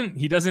 like he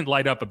doesn't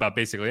light up about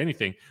basically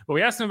anything. But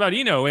we asked him about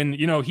Eno, and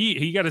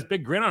he got his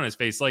big grin on his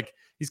face. Like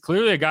he's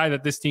clearly a guy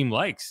that this team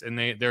likes, and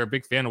they're a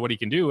big fan of what he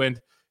can do.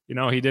 And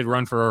he did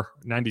run for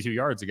 92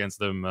 yards against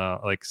them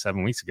like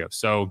 7 weeks ago.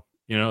 So,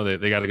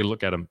 they got a good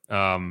look at him.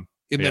 And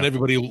then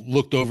everybody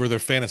looked over their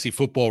fantasy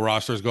football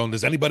rosters going,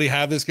 does anybody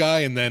have this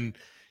guy? And then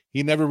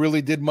he never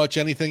really did much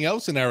anything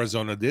else in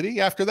Arizona, did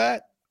he, after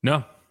that?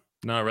 No,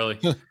 not really.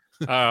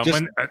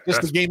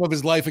 just the game of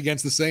his life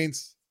against the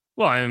Saints.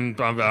 Well,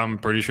 I'm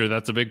pretty sure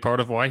that's a big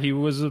part of why he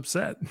was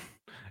upset.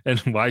 And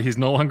why he's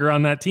no longer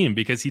on that team,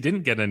 because he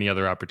didn't get any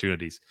other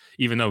opportunities,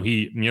 even though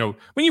when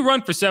you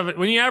run for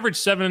when you average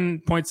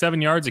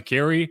 7.7 yards a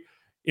carry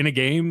in a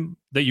game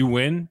that you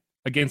win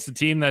against a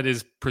team that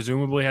is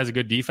presumably has a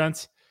good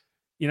defense,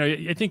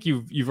 I think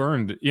you've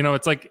earned,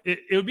 it's like, it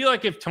would be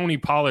like if Tony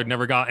Pollard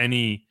never got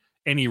any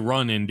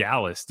run in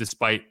Dallas,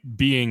 despite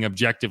being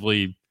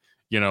objectively,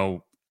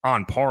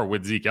 on par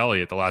with Zeke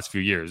Elliott the last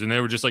few years. And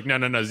they were just like,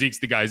 no, Zeke's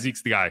the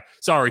guy.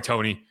 Sorry,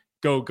 Tony,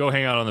 go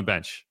hang out on the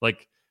bench.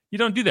 Like, you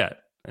don't do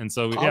that. And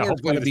so,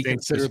 Pollard's going to be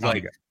considered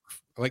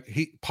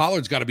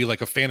Pollard's got to be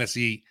like a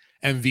fantasy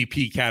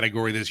MVP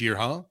category this year,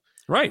 huh?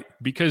 Right.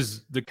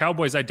 Because the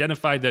Cowboys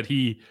identified that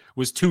he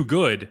was too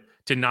good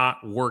to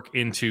not work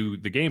into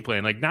the game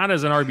plan. Like not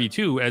as an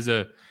RB2,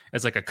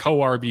 as like a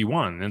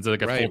co-RB1. It's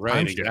like a full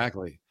time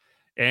exactly.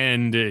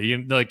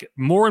 And like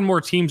more and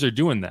more teams are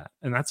doing that.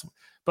 And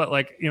but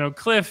like,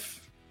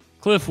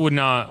 Cliff would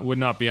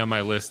not be on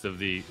my list of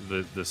the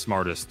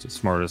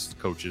smartest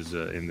coaches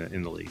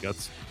in the league.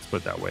 Let's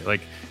put it that way.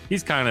 Like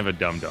he's kind of a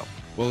dum-dum.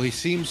 Well, he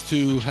seems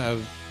to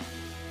have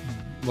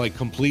like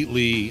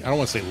completely, I don't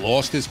want to say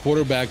lost his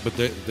quarterback, but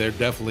they're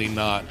definitely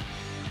not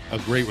a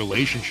great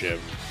relationship.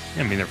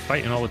 I mean, they're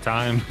fighting all the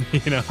time. I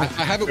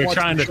haven't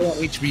watched the show on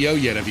HBO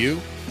yet. Have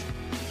you?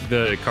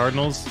 The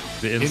Cardinals,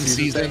 the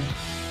in-season.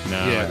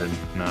 No, yeah.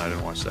 I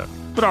didn't watch that.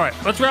 But all right,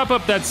 let's wrap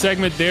up that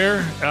segment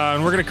there.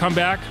 And we're going to come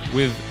back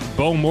with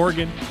Bo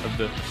Morgan of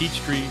the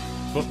Peachtree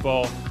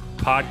Football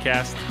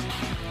Podcast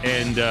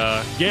and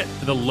get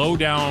the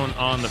lowdown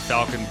on the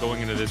Falcons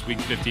going into this Week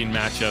 15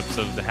 matchups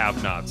of the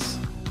have-nots.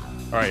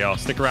 All right, y'all,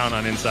 stick around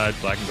on Inside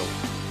Black and Gold.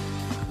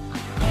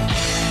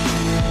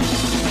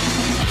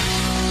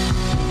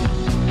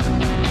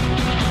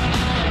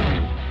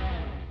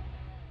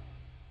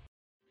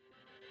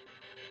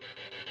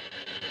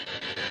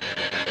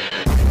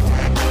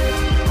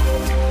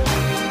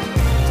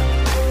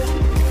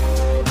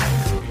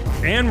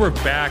 And we're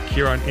back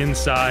here on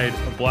Inside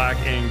Black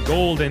and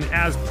Gold. And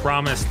as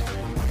promised,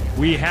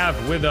 we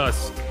have with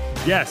us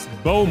guest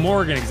Bo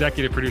Morgan,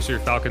 executive producer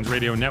of Falcons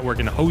Radio Network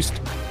and host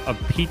of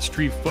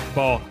Peachtree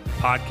Football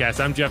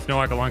Podcast. I'm Jeff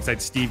Nowak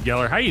alongside Steve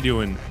Geller. How you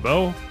doing,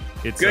 Bo?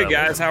 It's good,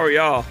 guys. How are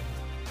y'all?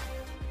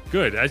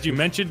 Good. As you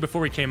mentioned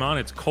before we came on,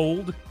 it's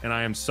cold and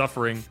I am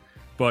suffering,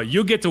 but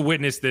you'll get to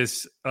witness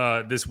this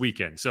this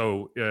weekend.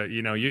 So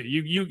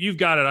you've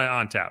got it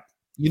on tap.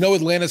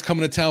 Atlanta's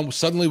coming to town.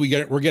 Suddenly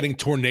we're getting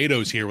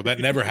tornadoes here. Well, that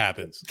never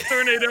happens.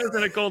 Tornadoes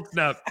and a cold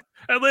snap.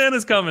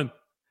 Atlanta's coming.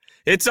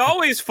 It's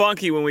always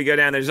funky when we go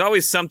down. There's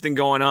always something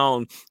going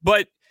on.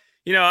 But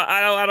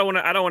I don't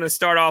want to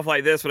start off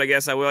like this, but I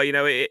guess I will.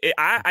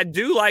 I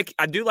do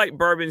like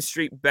Bourbon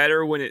Street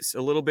better when it's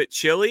a little bit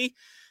chilly.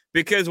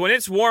 because when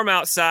it's warm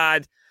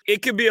outside,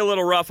 it could be a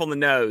little rough on the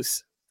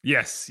nose.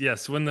 Yes.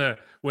 When the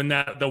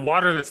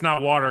water that's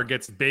not water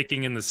gets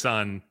baking in the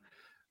sun,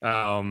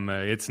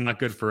 it's not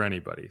good for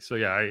anybody. So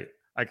yeah,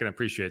 I can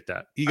appreciate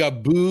that. You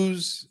got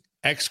booze,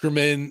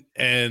 excrement,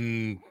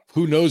 and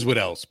who knows what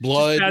else?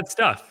 Blood.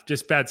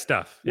 Just bad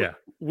stuff. Yeah.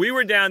 We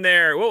were down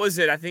there. What was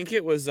it? I think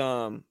it was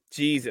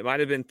it might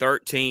have been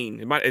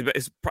 13.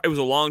 It was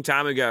a long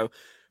time ago.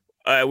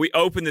 We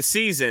opened the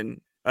season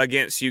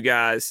against you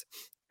guys,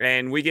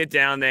 and we get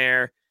down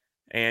there.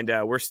 And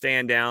we're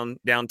staying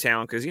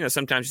downtown because,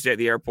 sometimes you stay at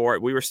the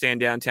airport. We were staying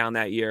downtown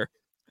that year.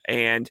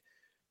 And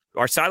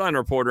our sideline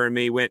reporter and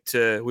me went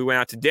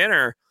out to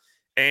dinner,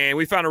 and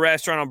we found a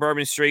restaurant on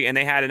Bourbon Street, and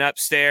they had an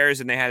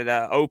upstairs and they had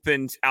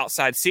opened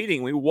outside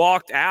seating. We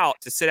walked out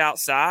to sit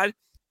outside,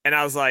 and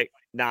I was like,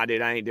 nah,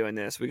 dude, I ain't doing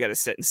this. We got to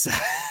sit inside.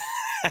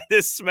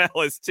 This smell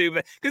is too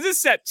bad because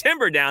it's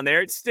September down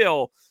there. It's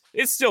still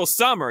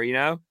summer,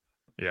 Yeah.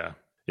 Yeah.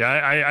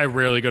 I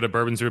rarely go to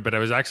Bourbon Street, but I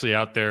was actually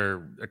out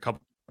there a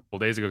couple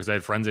days ago because I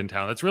had friends in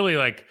town. That's really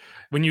like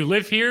when you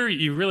live here,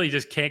 you really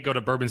just can't go to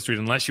Bourbon Street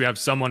unless you have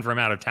someone from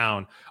out of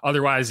town.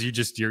 Otherwise, you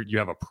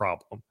have a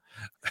problem.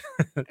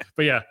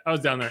 But yeah, I was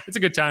down there. It's a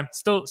good time.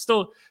 Still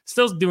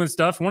doing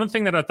stuff. One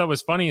thing that I thought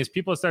was funny is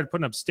people started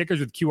putting up stickers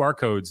with QR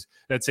codes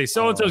that say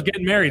so and so's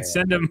getting married.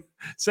 Send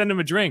him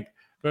a drink.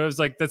 But I was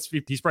like,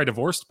 he's probably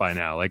divorced by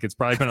now. Like it's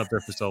probably been up there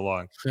for so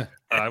long.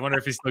 I wonder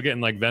if he's still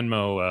getting like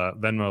Venmo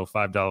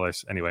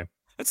 $5. Anyway.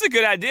 That's a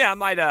good idea. I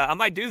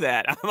might do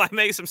that. I might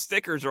make some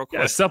stickers real quick.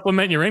 Yeah,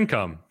 supplement your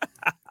income.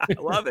 I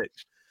love it.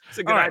 It's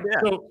a good idea.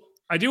 So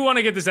I do want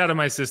to get this out of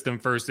my system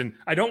first, and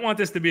I don't want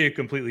this to be a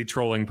completely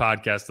trolling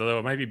podcast, although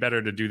it might be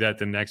better to do that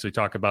than actually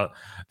talk about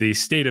the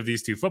state of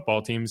these two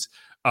football teams.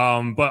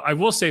 But I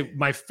will say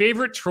my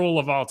favorite troll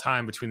of all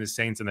time between the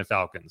Saints and the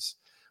Falcons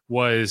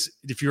was,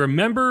 if you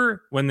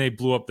remember when they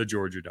blew up the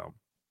Georgia Dome.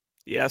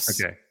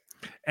 Yes. Okay.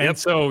 And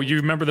so you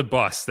remember the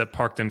bus that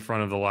parked in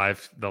front of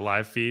the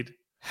live feed?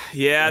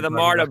 Yeah, the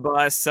MARTA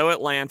bus. So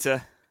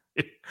Atlanta.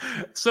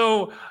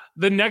 So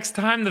the next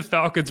time the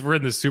Falcons were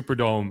in the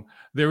Superdome,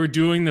 they were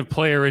doing the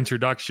player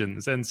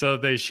introductions, and so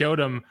they showed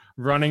them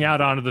running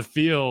out onto the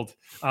field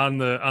on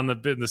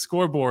the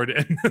scoreboard,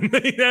 and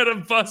they had a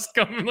bus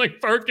coming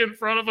park in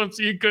front of them,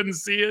 so you couldn't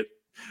see it.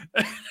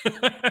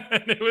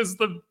 And it was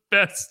the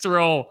best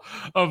troll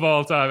of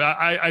all time.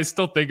 I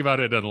still think about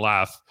it and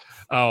laugh.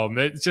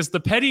 It's just the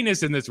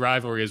pettiness in this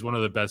rivalry is one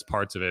of the best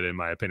parts of it, in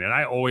my opinion.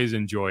 I always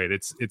enjoy it.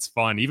 It's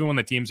fun, even when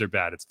the teams are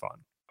bad. It's fun.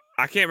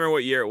 I can't remember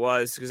what year it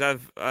was because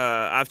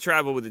I've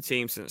traveled with the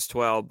team since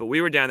 12, but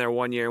we were down there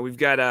one year. And we've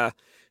got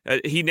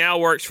he now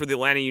works for the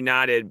Atlanta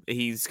United.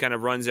 He's kind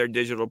of runs their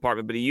digital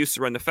department, but he used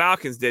to run the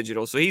Falcons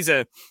digital. So he's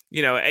a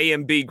A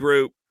and B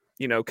group,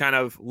 kind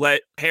of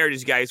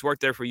heritage guy. He's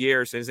worked there for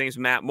years. And his name's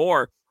Matt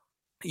Moore.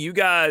 You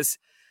guys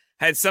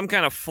had some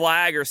kind of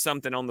flag or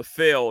something on the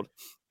field.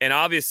 And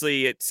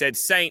obviously it said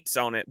Saints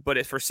on it,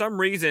 but for some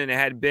reason it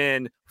had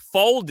been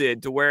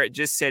folded to where it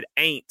just said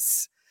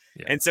Aints.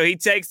 Yeah. And so he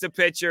takes the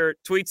picture,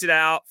 tweets it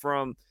out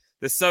from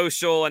the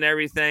social and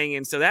everything.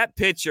 And so that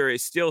picture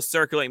is still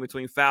circulating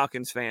between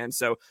Falcons fans.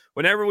 So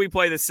whenever we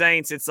play the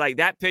Saints, it's like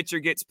that picture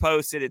gets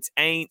posted. It's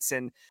Aints.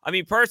 And I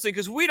mean, personally,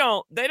 because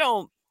they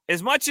don't,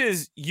 as much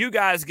as you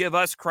guys give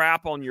us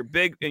crap on your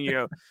big,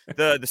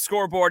 the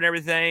scoreboard and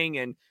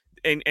everything,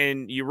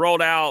 and you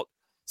rolled out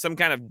some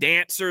kind of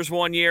dancers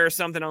one year or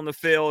something on the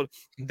field.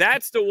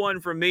 That's the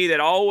one for me that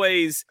I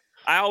always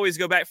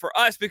go back for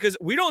us because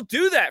we don't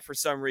do that for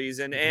some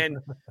reason. And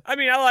I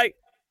mean, I'm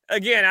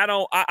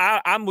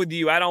with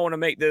you. I don't want to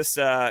make this,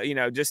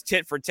 just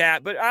tit for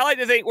tat, but I like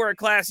to think we're a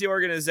classy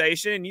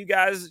organization and you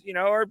guys,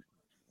 are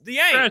the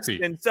Yanks.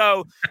 And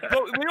so,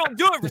 but we don't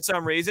do it for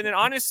some reason. And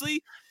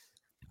honestly,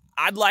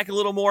 I'd like a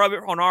little more of it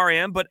on our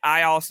end, but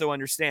I also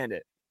understand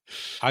it.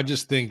 I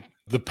just think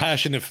the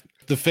passion of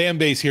the fan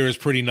base here is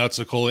pretty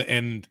nutsical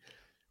and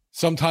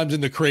sometimes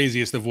in the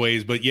craziest of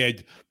ways. But yeah,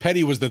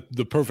 petty was the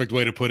perfect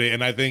way to put it.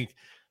 And I think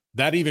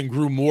that even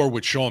grew more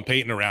with Sean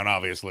Payton around,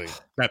 obviously,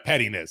 that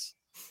pettiness.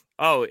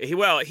 Oh,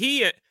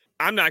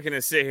 I'm not going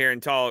to sit here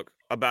and talk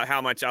about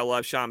how much I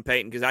love Sean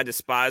Payton because I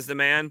despise the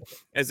man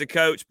as a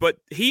coach, but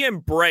he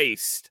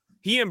embraced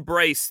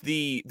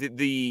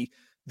the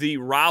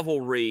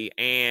rivalry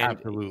and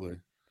absolutely.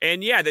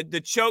 And yeah,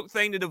 the choke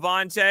thing to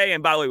Devontae,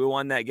 and by the way, we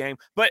won that game.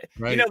 But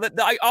right.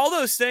 All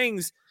those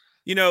things,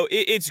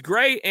 it's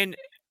great. And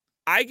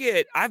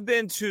I've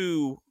been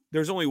to.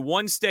 There's only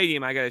one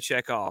stadium I got to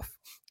check off,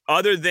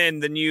 other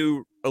than the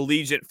new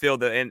Allegiant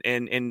Field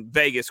in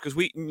Vegas,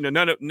 because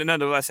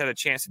none of us had a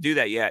chance to do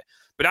that yet.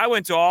 But I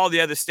went to all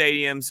the other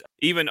stadiums,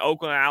 even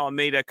Oakland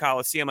Alameda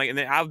Coliseum. And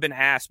then I've been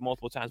asked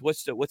multiple times,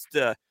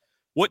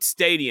 what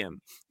stadium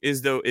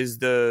is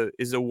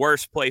the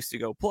worst place to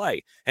go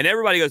play? And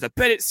everybody goes, I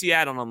bet it's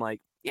Seattle. And I'm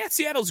like, yeah,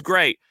 Seattle's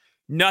great.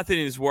 Nothing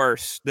is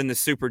worse than the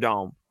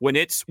Superdome. When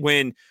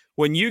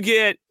you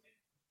get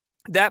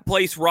that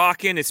place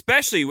rocking,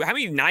 especially how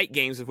many night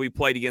games have we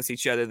played against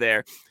each other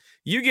there?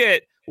 You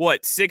get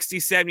what, 60,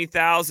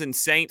 70,000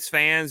 Saints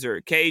fans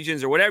or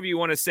Cajuns or whatever you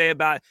want to say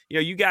about,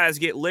 you guys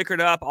get liquored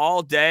up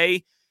all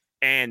day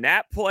and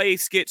that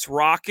place gets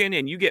rocking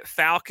and you get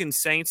Falcons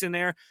Saints in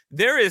there.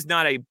 There is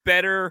not a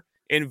better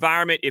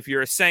environment if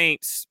you're a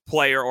Saints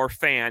player or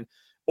fan,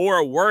 or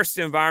a worse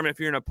environment if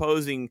you're an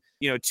opposing,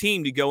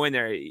 team to go in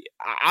there.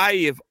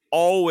 I have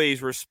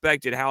always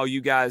respected how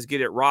you guys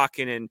get it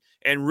rocking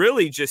and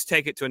really just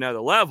take it to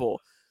another level.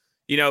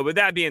 But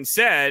that being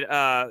said,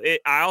 I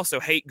also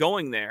hate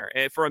going there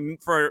for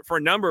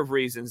a number of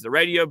reasons. The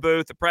radio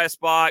booth, the press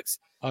box,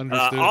 all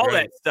right.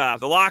 that stuff.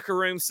 The locker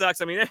room sucks.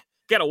 I mean,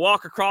 got to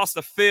walk across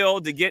the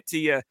field to get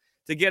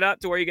up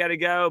to where you got to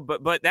go.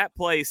 But that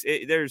place,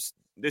 there's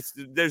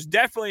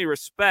definitely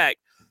respect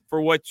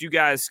for what you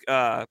guys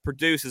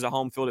produce as a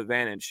home field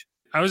advantage.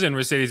 I was in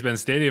Mercedes-Benz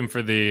Stadium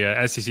for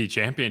the SEC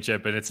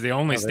championship, and it's the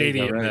only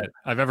stadium that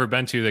I've ever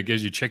been to that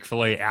gives you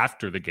Chick-fil-A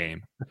after the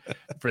game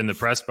in the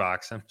press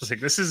box. I'm just like,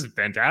 this is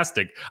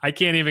fantastic. I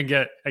can't even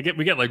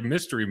we get like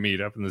mystery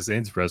meat up in the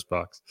Saints press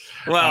box.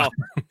 Well,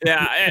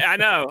 yeah, I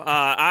know.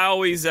 I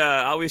always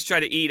try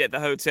to eat at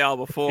the hotel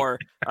before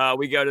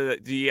we go to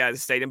the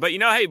stadium. But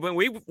hey, when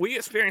we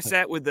experienced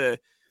that with the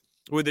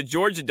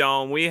Georgia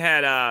Dome, we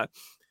had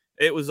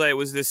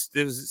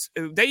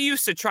they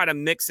used to try to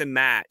mix and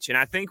match. And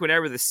I think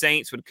whenever the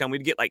Saints would come,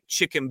 we'd get like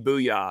chicken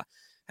booyah.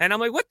 And I'm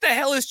like, what the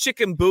hell is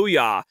chicken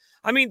booyah?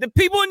 I mean, the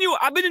people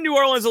I've been to New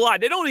Orleans a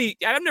lot. They don't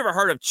eat. I've never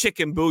heard of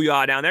chicken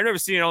booyah down there. I've never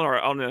seen it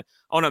on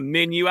a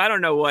menu. I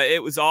don't know what.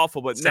 It was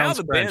awful. But now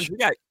the Benz, we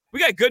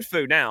got good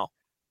food now.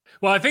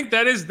 Well, I think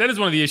that is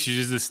one of the issues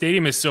is the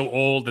stadium is so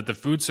old that the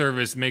food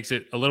service makes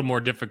it a little more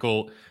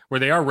difficult, where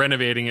they are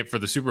renovating it for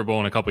the Super Bowl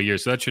in a couple of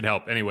years. So that should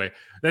help. Anyway,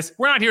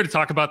 we're not here to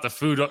talk about the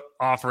food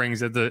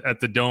offerings at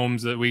the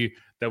domes that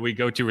we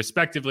go to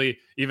respectively,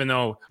 even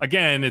though,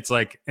 again, it's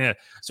like,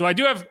 So I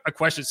do have a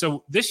question.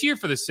 So this year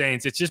for the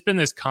Saints, it's just been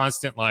this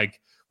constant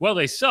well,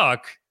 they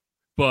suck,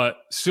 but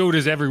so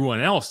does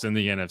everyone else in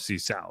the NFC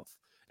South.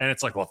 And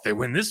it's like, well, if they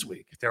win this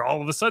week, if they're all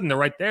of a sudden they're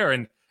right there.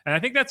 And I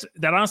think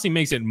that honestly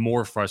makes it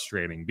more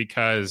frustrating,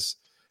 because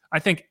I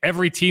think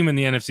every team in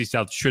the NFC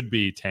South should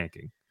be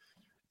tanking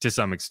to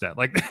some extent.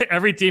 Like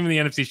every team in the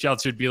NFC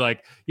South should be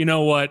like, you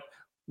know what?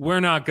 We're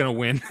not going to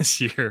win this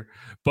year.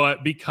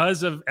 But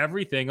because of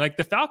everything, like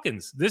the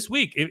Falcons this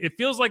week, it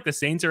feels like the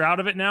Saints are out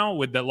of it now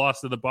with the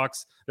loss to the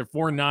Bucs. They're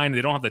 4-9.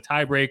 They don't have the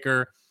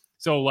tiebreaker.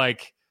 So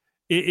like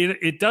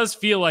it does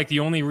feel like the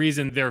only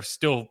reason they're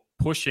still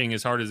pushing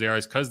as hard as they are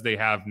is because they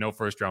have no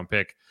first round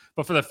pick.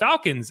 But for the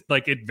Falcons,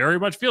 like it very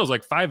much feels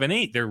like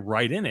 5-8. They're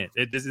right in it.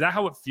 Is that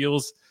how it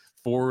feels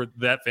for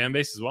that fan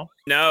base as well?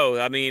 No,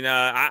 I mean,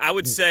 I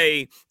would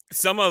say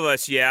some of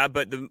us, yeah,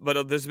 but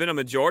there's been a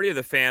majority of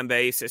the fan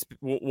base that's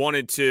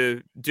wanted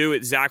to do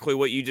exactly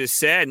what you just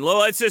said. And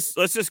let's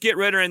just get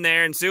Ritter in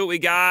there and see what we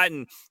got.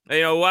 And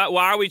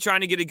why are we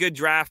trying to get a good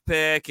draft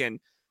pick,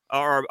 and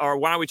or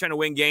why are we trying to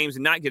win games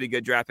and not get a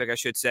good draft pick, I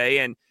should say.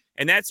 And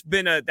that's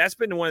been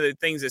one of the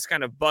things that's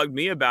kind of bugged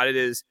me about it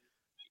is,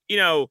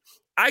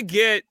 I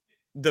get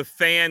the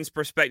fans'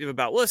 perspective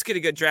about, let's get a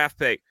good draft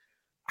pick.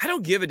 I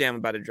don't give a damn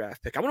about a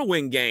draft pick. I want to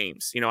win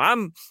games.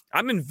 I'm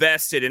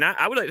invested, and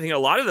I would think a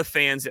lot of the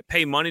fans that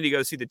pay money to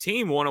go see the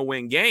team want to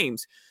win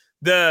games.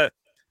 I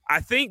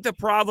think the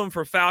problem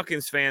for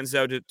Falcons fans,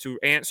 though, to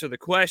answer the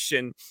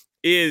question,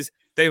 is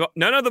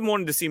none of them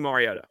wanted to see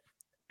Mariota.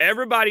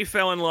 Everybody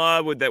fell in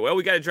love with that. Well,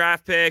 we got a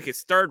draft pick.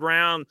 It's third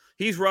round.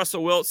 He's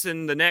Russell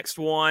Wilson, the next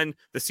one,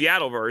 the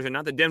Seattle version,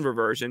 not the Denver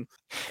version.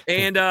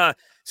 And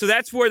so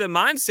that's where the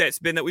mindset's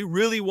been, that we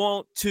really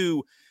want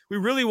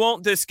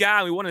this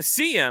guy. We want to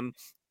see him.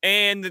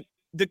 And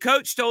the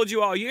coach told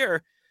you all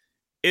year,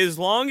 as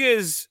long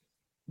as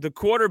the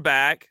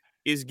quarterback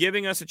is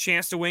giving us a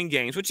chance to win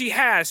games, which he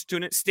has to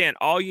an extent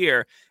all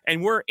year,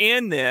 and we're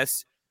in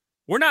this,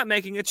 we're not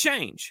making a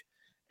change.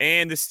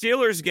 And the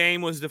Steelers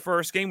game was the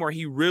first game where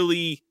he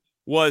really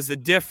was the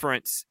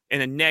difference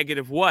in a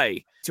negative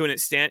way to an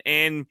extent.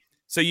 And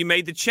so you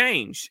made the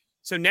change.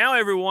 So now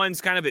everyone's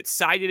kind of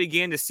excited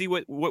again to see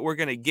what we're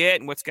going to get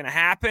and what's going to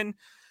happen.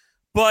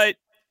 But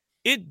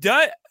it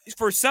does,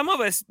 for some of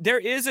us, there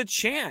is a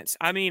chance.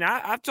 I mean,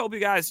 I've told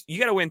you guys, you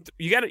got to win.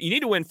 You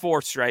need to win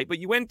 4 straight, but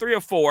you win 3 or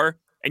 4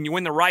 and you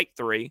win the right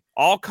 3,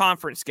 all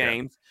conference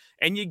games,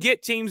 and you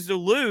get teams to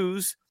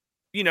lose,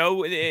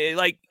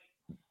 like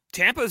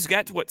Tampa's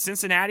got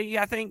Cincinnati,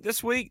 I think,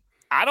 this week.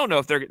 I don't know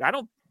if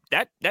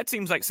that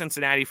seems like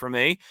Cincinnati for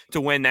me to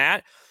win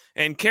that.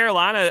 And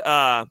Carolina,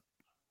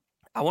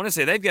 I want to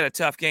say they've got a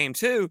tough game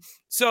too.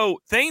 So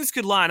things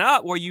could line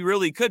up where you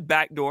really could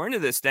backdoor into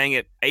this thing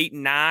at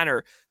 8-9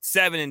 or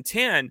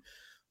 7-10.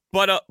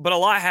 But a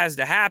lot has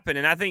to happen.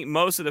 And I think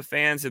most of the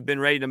fans have been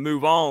ready to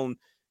move on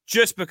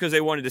just because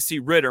they wanted to see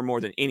Ritter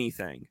more than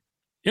anything.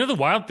 The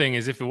wild thing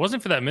is, if it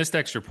wasn't for that missed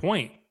extra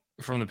point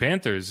from the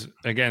Panthers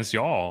against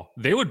y'all,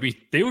 they would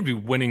be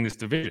winning this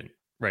division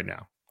right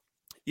now.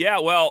 Yeah,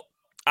 well,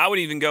 I would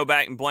even go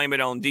back and blame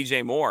it on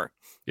DJ Moore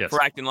for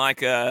acting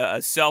like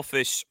a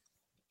selfish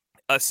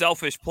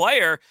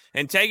player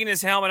and taking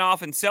his helmet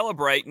off and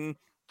celebrating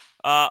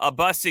a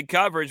busted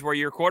coverage where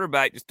your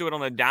quarterback just threw it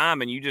on a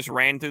dime and you just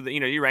ran through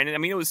you ran it. I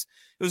mean, it was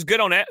good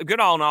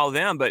on all of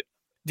them, but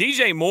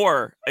DJ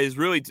Moore is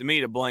really, to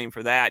me, to blame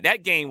for that.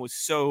 That game was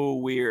so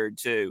weird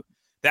too.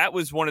 That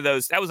was one of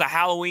those. That was a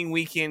Halloween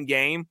weekend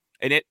game,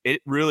 and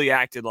it really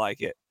acted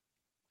like it.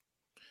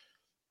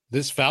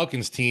 This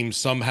Falcons team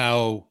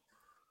somehow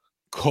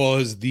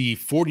caused the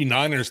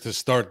 49ers to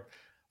start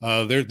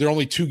their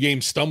only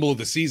 2-game stumble of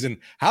the season.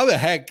 How the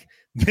heck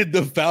did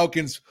the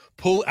Falcons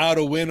pull out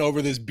a win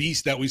over this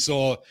beast that we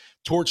saw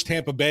torch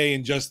Tampa Bay,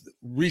 and just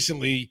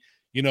recently,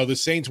 the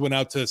Saints went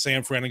out to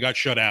San Fran and got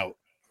shut out?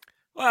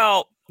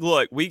 Well,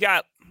 look, we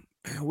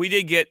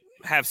did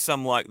have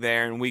some luck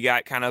there, and we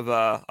got kind of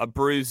a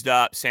bruised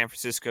up San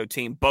Francisco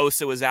team.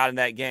 Bosa was out in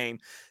that game.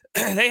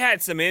 They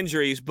had some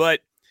injuries,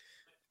 but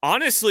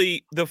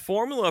honestly, the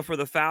formula for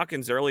the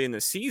Falcons early in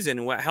the season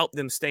and what helped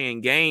them stay in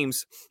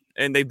games,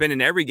 and they've been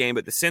in every game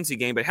but the Cincy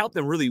game, but helped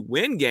them really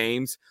win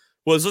games,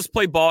 was let's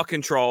play ball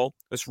control.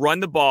 Let's run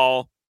the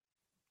ball.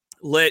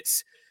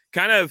 Let's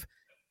kind of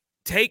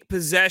take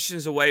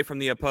possessions away from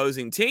the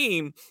opposing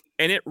team,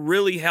 and it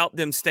really helped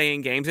them stay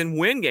in games and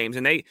win games.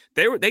 And they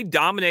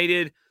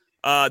dominated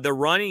the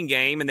running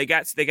game, and they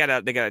got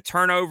a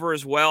turnover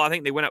as well. I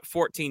think they went up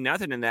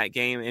 14-0 in that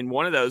game, and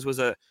one of those was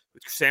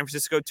San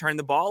Francisco turned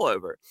the ball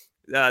over.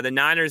 The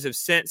Niners have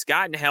since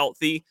gotten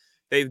healthy.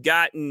 They've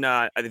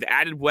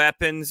added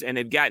weapons, and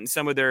they've gotten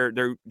some of their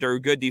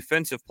good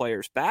defensive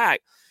players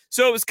back.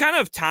 So it was kind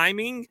of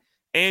timing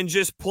and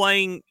just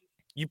playing.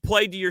 You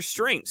played to your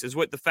strengths, is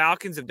what the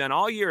Falcons have done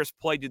all year, is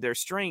played to their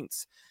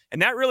strengths,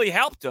 and that really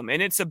helped them.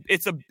 And it's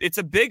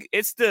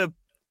the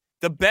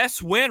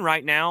best win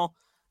right now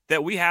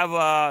that we have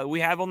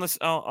on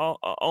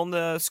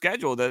the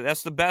schedule.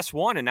 That's the best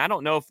one, and I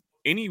don't know if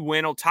any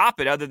win will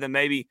top it, other than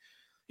maybe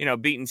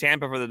beating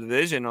Tampa for the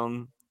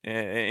division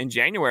in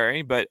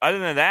January. But other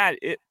than that,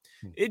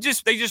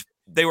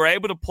 they were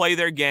able to play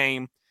their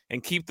game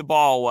and keep the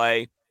ball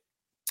away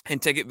and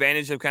take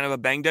advantage of kind of a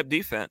banged up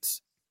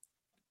defense.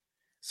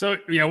 So,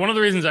 one of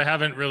the reasons I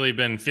haven't really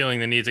been feeling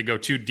the need to go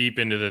too deep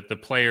into the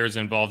players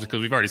involved is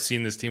because we've already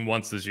seen this team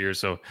once this year.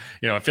 So,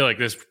 I feel like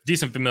there's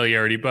decent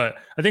familiarity, but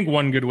I think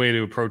one good way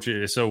to approach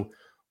it is, so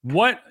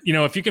what,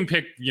 if you can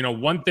pick,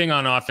 one thing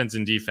on offense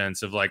and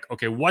defense of like,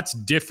 okay, what's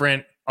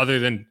different other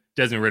than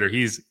Desmond Ridder?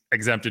 He's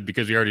exempted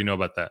because we already know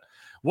about that.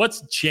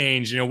 What's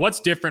changed? What's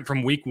different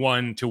from week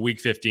 1 to week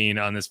 15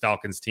 on this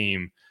Falcons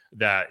team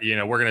that,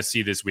 we're going to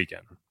see this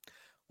weekend?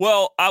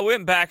 Well, I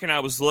went back and I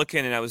was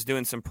looking and I was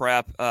doing some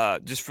prep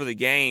just for the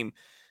game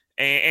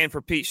and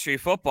for Peachtree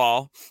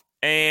football.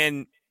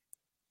 And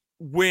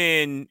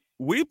when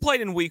we played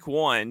in week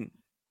 1,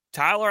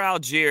 Tyler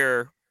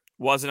Algier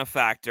wasn't a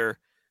factor.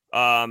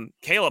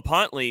 Caleb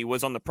Huntley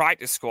was on the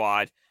practice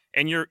squad,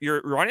 and your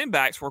running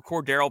backs were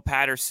Cordero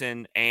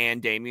Patterson and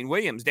Damian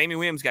Williams. Damian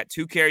Williams got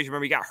 2 carries.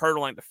 Remember, he got hurt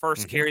on like the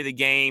first carry of the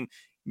game,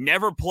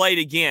 never played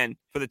again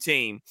for the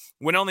team,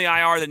 went on the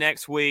IR the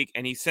next week,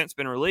 and he's since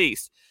been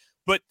released.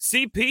 But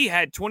CP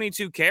had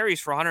 22 carries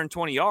for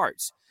 120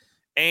 yards.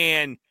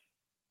 And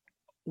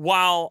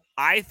while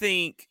I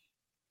think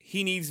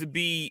he needs to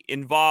be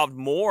involved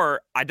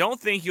more, I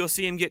don't think you'll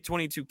see him get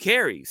 22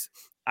 carries.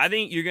 I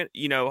think you're going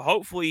to,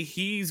 hopefully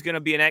he's going to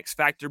be an X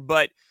factor,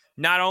 but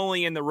not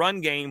only in the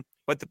run game,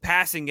 but the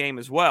passing game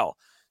as well.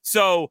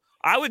 So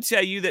I would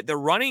tell you that the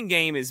running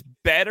game is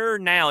better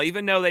now,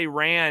 even though they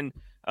ran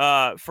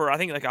for, I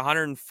think, like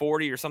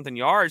 140 or something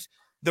yards.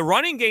 The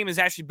running game is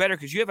actually better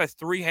because you have a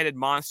 3-headed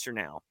monster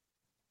now.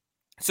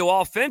 So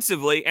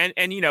offensively, and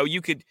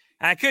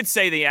I could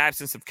say the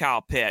absence of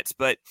Kyle Pitts,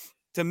 but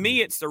to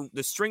me, it's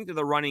the strength of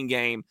the running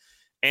game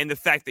and the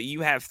fact that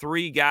you have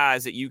 3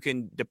 guys that you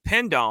can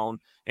depend on.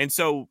 And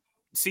so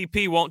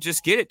CP won't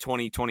just get it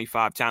 20,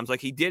 25 times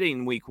like he did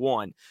in week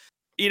 1.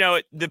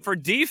 For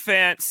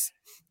defense,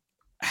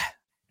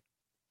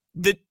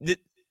 the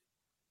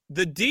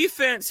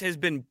defense has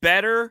been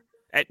better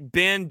at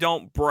bend,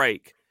 don't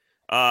break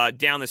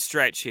down the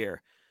stretch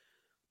here.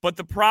 But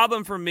the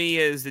problem for me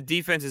is the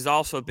defense has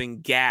also been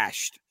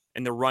gashed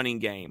in the running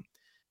game.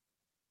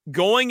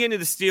 Going into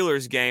the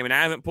Steelers game, and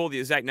I haven't pulled the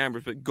exact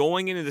numbers, but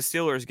going into the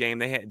Steelers game,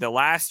 they had the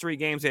last 3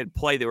 games they had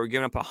played, they were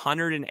giving up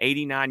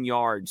 189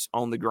 yards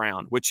on the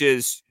ground, which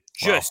is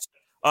just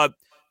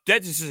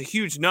that's just a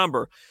huge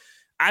number.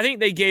 I think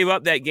they gave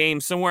up that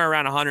game somewhere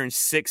around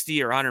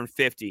 160 or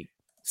 150.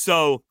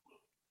 So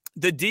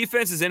the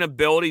defense's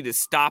inability to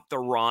stop the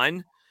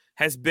run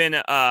has been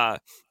a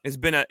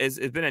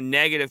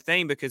negative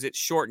thing because it's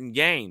shortened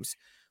games.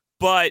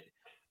 But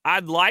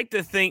I'd like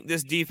to think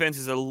this defense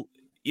is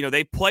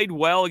they played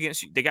well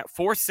they got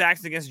 4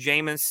 sacks against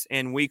Jameis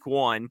in week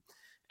 1.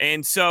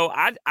 And so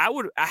I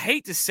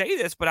hate to say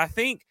this, but I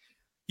think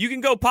you can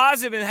go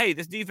positive and, hey,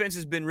 this defense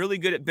has been really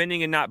good at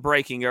bending and not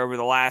breaking over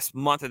the last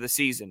month of the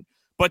season.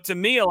 But to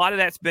me, a lot of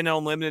that's been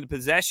on limited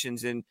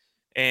possessions and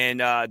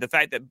the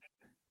fact that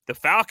the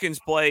Falcons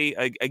play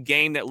a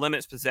game that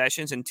limits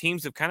possessions, and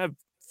teams have kind of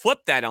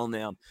flipped that on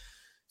them.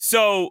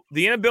 So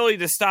the inability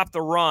to stop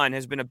the run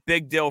has been a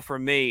big deal for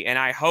me, and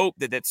I hope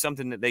that that's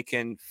something that they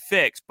can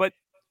fix. But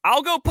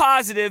I'll go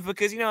positive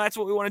because, that's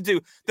what we want to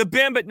do. The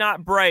bend but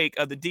not break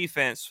of the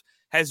defense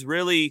has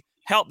really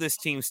helped this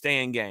team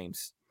stay in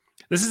games.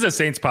 This is a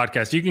Saints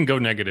podcast. You can go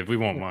negative. We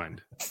won't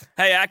mind.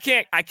 Hey, I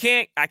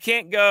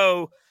can't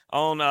go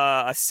on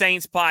a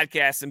Saints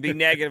podcast and be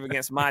negative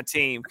against my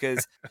team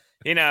because,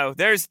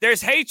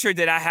 there's hatred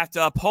that I have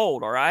to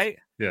uphold. All right.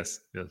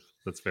 Yes,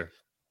 that's fair.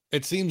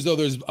 It seems though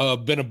there's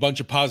been a bunch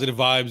of positive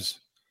vibes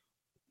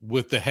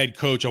with the head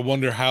coach. I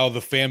wonder how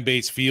the fan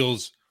base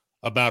feels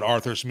about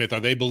Arthur Smith. Are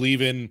they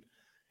believing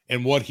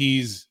in what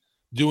he's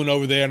doing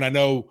over there? And I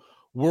know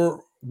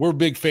we're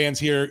big fans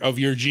here of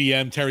your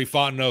GM, Terry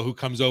Fontenot, who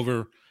comes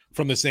over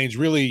from the Saints.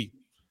 Really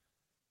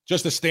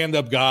just a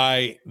stand-up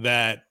guy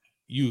that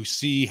you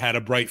see had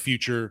a bright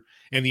future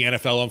in the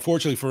NFL.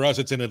 Unfortunately for us,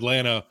 it's in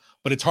Atlanta,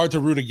 but it's hard to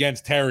root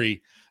against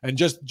Terry. And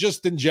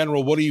just in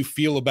general, what do you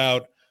feel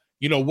about,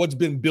 what's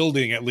been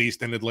building at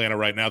least in Atlanta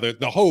right now?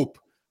 The hope,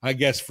 I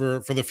guess, for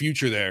the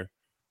future there.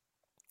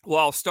 Well,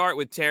 I'll start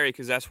with Terry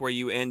because that's where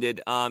you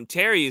ended.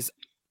 Terry's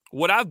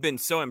what I've been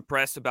so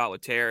impressed about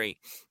with Terry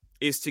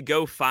is to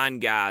go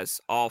find guys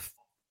off,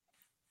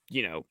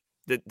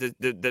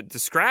 the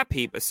scrap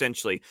heap,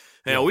 essentially.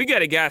 We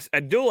got a guy,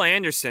 Abdullah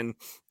Anderson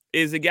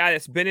is a guy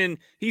that's been in,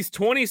 he's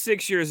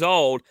 26 years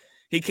old.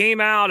 He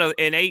came out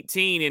in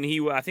 18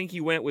 and I think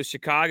he went with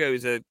Chicago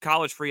as a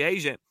college free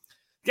agent.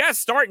 The guy's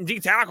starting D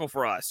tackle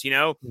for us,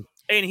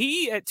 and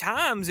he at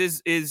times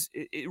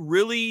it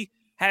really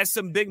has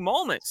some big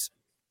moments.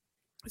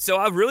 So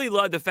I've really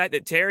loved the fact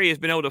that Terry has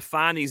been able to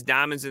find these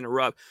diamonds in the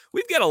rough.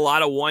 We've got a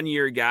lot of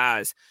one-year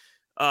guys,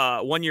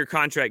 one-year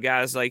contract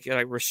guys like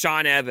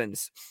Rashaan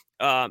Evans,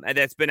 and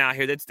that's been out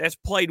here. That's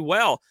played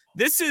well.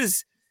 This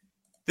is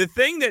the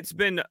thing that's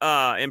been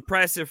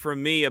impressive for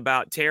me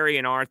about Terry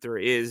and Arthur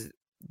is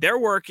they're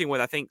working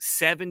with, I think,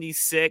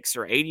 $76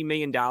 or $80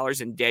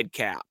 million in dead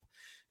cap.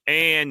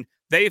 And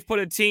they've put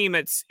a team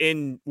it's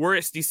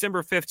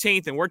December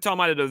 15th, and we're talking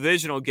about a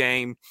divisional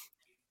game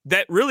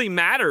that really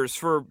matters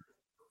for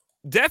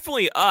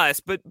definitely us,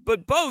 but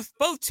both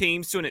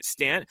teams to an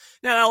extent.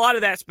 Now, a lot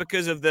of that's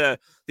because of the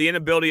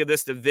inability of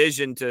this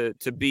division to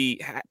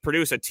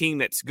produce a team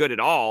that's good at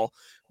all.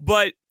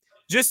 But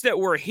just that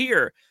we're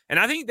here. And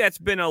I think that's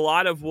been a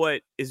lot of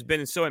what has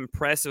been so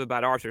impressive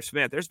about Arthur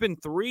Smith. There's been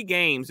 3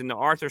 games in the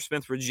Arthur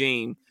Smith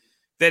regime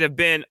that have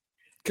been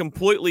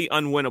completely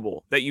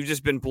unwinnable, that you've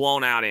just been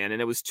blown out in.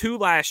 And it was 2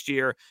 last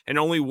year and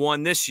only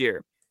 1 this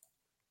year.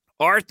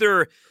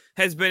 Arthur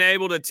has been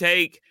able to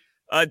take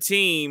a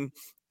team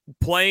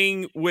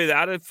playing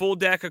without a full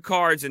deck of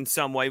cards in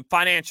some way,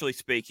 financially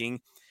speaking,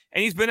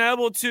 and he's been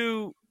able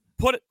to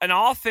put an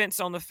offense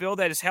on the field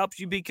that has helped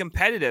you be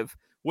competitive.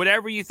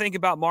 Whatever you think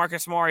about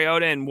Marcus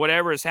Mariota and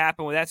whatever has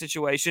happened with that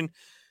situation,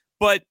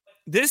 but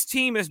this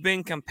team has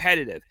been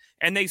competitive,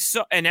 and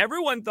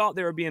everyone thought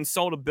they were being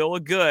sold a bill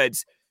of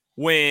goods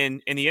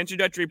when in the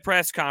introductory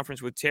press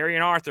conference with Terry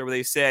and Arthur, where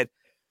they said,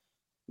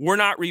 "We're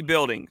not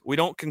rebuilding. We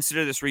don't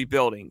consider this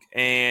rebuilding."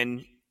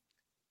 And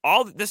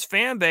all this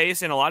fan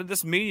base and a lot of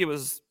this media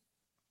was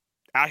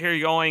out here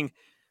going, "What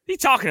are you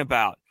talking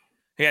about?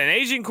 He got an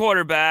aging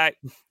quarterback.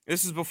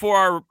 This is before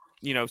our,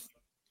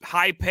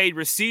 high-paid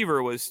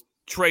receiver was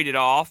traded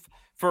off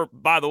for,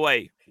 by the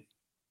way,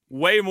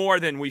 way more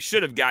than we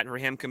should have gotten for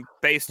him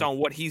based on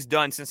what he's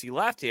done since he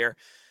left here."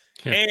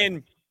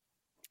 And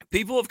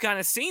people have kind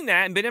of seen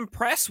that and been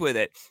impressed with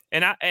it.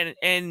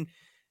 And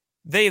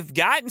they've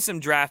gotten some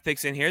draft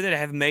picks in here that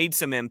have made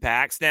some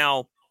impacts.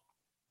 Now,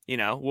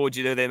 what would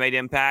you do? They made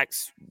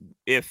impacts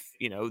if,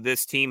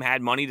 this team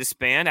had money to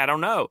spend. I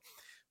don't know.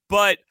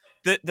 But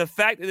the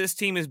fact that this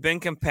team has been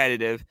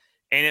competitive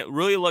and it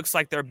really looks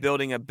like they're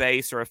building a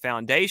base or a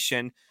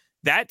foundation,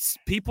 that's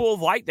people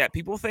like that.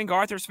 People think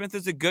Arthur Smith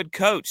is a good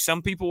coach.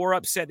 Some people were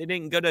upset they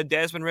didn't go to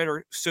Desmond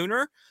Ridder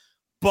sooner,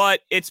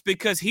 but it's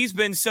because he's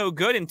been so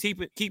good in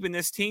keeping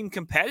this team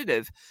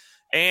competitive.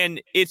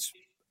 And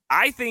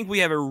I think we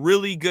have a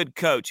really good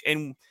coach.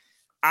 And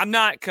I'm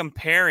not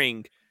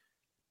comparing,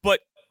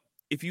 but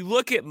if you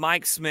look at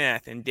Mike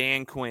Smith and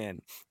Dan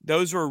Quinn,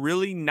 those were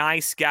really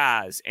nice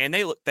guys, and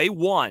they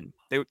won.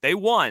 They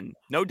won,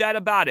 no doubt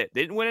about it.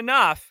 They didn't win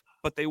enough,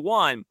 but they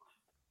won.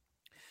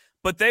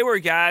 But they were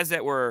guys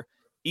that were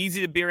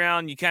easy to be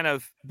around. You kind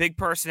of big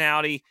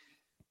personality.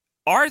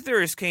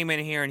 Arthur has came in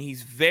here and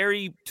he's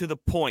very to the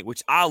point,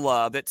 which I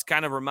love. That's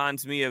kind of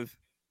reminds me of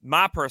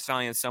my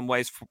personality in some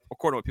ways,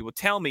 according to what people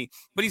tell me.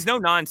 But he's no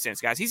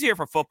nonsense, guys. He's here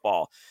for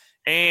football,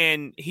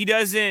 and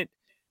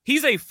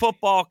he's a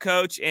football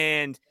coach,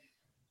 and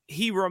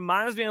he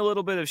reminds me a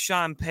little bit of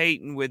Sean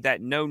Payton with that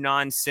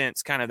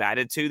no-nonsense kind of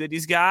attitude that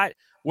he's got,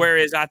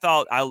 whereas I'm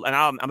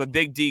a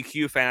big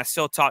DQ fan. I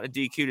still talk to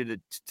DQ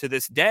to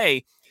this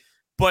day,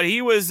 but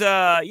he was,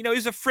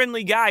 he's a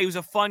friendly guy. He was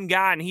a fun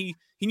guy, and he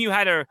knew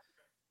how to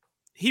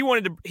 – he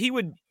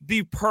would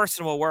be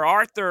personable, where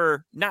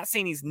Arthur, not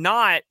saying he's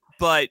not,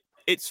 but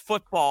it's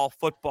football.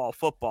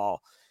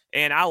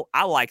 And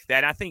I like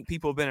that. I think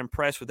people have been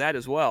impressed with that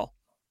as well.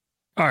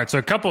 All right, so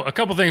a couple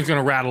things going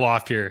to rattle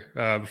off here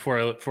before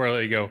I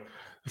let you go.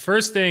 The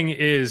first thing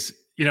is,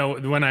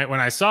 when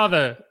I saw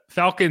the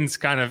Falcons'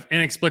 kind of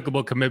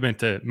inexplicable commitment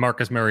to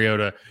Marcus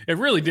Mariota, it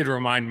really did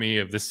remind me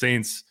of the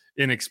Saints'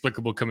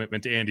 inexplicable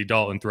commitment to Andy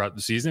Dalton throughout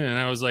the season. And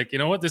I was like, you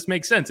know what? This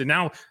makes sense. And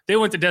now they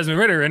went to Desmond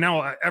Ridder, and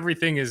now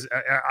everything is,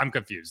 I'm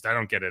confused. I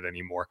don't get it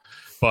anymore.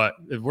 But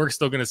we're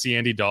still going to see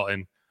Andy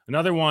Dalton.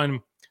 Another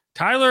one,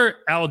 Tyler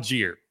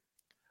Algier.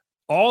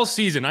 All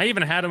season, I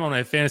even had him on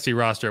my fantasy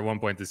roster at one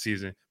point this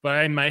season.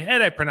 But in my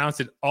head, I pronounced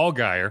it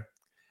Allgeier.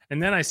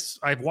 And then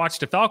I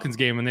watched a Falcons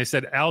game, and they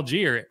said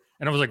Algier.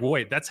 And I was like,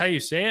 wait, that's how you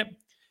say it?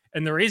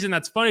 And the reason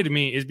that's funny to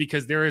me is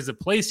because there is a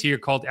place here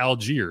called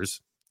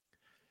Algiers.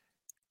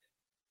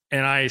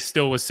 And I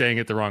still was saying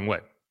it the wrong way.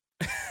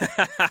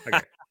 Okay.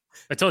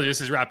 I told you,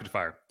 this is rapid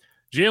fire.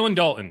 Jalen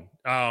Dalton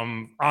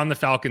on the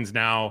Falcons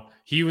now.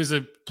 He was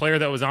a player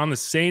that was on the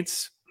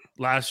Saints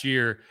last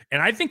year.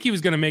 And I think he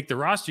was going to make the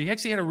roster. He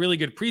actually had a really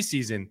good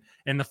preseason.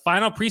 In the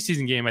final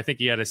preseason game, I think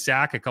he had a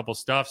sack, a couple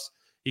stuffs.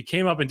 He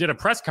came up and did a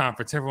press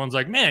conference. Everyone's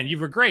like, man, you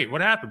were great.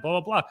 What happened? Blah,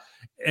 blah, blah.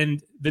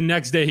 And the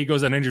next day he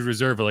goes on injured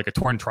reserve with like a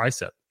torn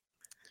tricep.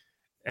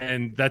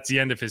 And that's the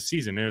end of his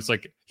season. And it's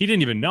like, he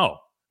didn't even know.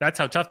 That's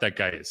how tough that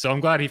guy is. So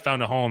I'm glad he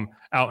found a home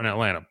out in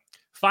Atlanta.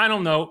 Final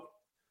note,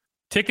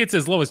 tickets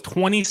as low as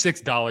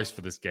 $26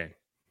 for this game.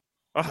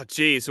 Oh,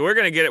 geez. So we're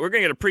going to get it. We're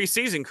going to get a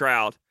preseason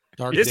crowd.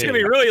 It's going to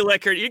be really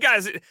liquor. You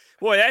guys,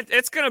 boy,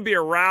 it's going to be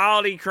a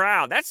rowdy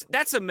crowd.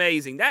 That's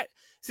amazing. That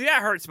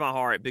hurts my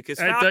heart because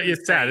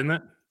it's sad, isn't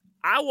it?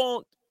 I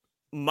want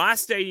my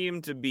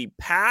stadium to be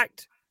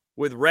packed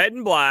with red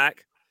and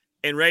black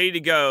and ready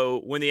to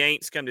go when the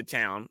Aints come to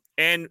town.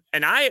 And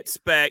I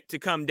expect to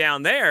come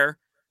down there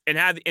and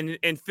have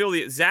and feel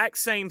the exact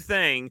same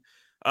thing.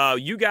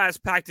 You guys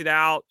packed it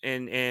out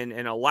and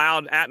a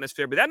loud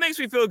atmosphere, but that makes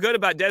me feel good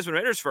about Desmond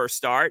Ridder's first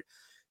start.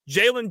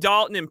 Jalen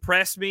Dalton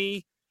impressed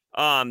me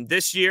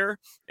this year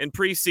in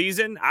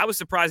preseason. I was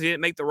surprised he didn't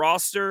make the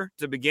roster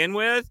to begin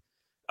with.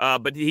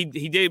 But he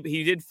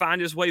did find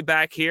his way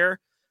back here.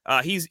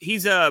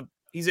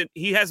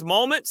 He has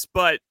moments,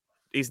 but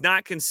he's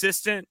not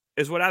consistent,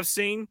 is what I've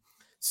seen.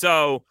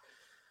 So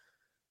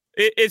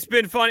it's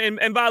been fun.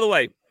 And by the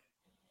way,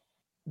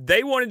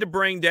 they wanted to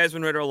bring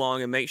Desmond Ridder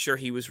along and make sure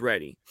he was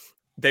ready.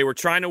 They were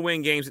trying to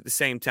win games at the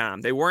same time.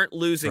 They weren't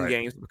losing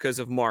games because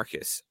of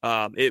Marcus.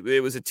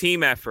 It was a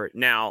team effort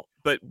now.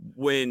 But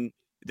when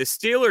the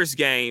Steelers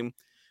game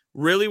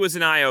really was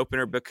an eye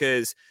opener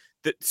because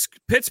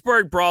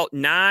Pittsburgh brought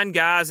 9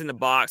 guys in the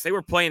box. They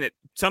were playing it.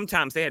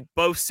 Sometimes they had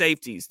both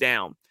safeties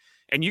down,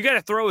 and you got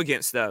to throw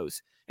against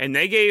those. And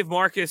they gave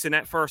Marcus in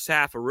that first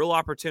half a real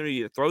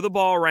opportunity to throw the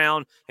ball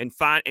around and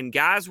and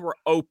guys were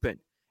open,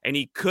 and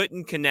he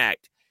couldn't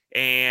connect.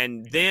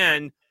 And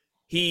then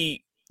you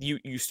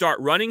start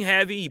running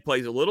heavy. He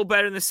plays a little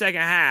better in the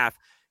second half.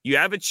 You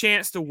have a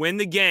chance to win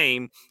the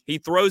game. He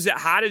throws it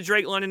high to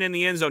Drake London in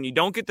the end zone. You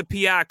don't get the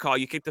PI call.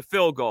 You kick the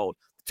field goal.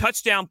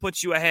 Touchdown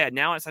puts you ahead.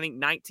 Now it's, I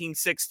think,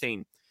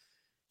 19-16.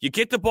 You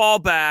get the ball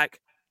back.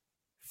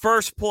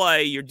 First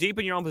play, you're deep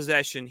in your own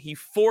possession. He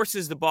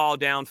forces the ball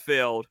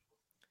downfield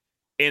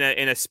in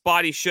a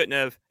spot he shouldn't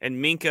have,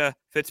 and Minkah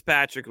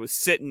Fitzpatrick was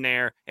sitting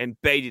there and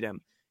baited him.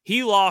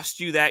 He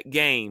lost you that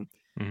game,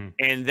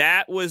 and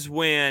that was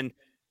when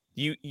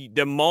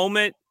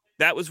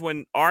that was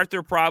when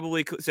Arthur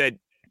probably said,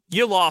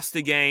 you lost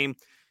the game.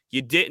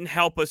 You didn't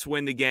help us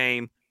win the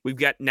game. We've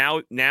got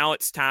now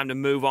it's time to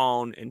move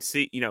on and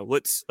see,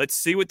 let's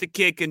see what the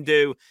kid can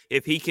do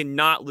if he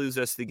cannot lose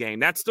us the game.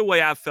 That's the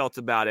way I've felt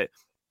about it.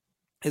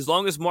 As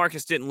long as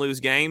Marcus didn't lose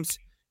games,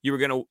 you were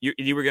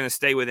gonna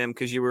stay with him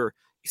because you were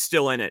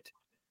still in it.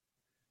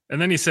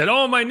 And then he said,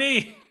 "Oh, my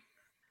knee."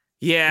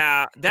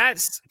 Yeah, that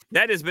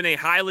has been a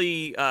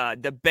highly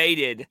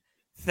debated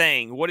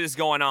thing. What is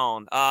going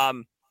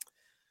on?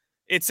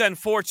 It's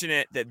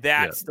unfortunate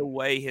that's the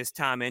way his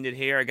time ended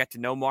here. I got to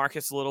know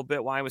Marcus a little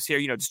bit while I was here,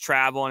 just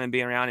traveling and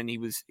being around, and he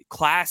was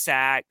class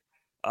act.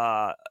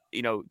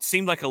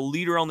 Seemed like a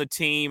leader on the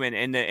team,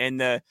 and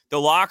the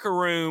locker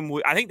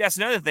room. I think that's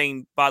another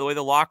thing, by the way.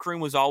 The locker room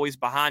was always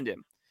behind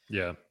him.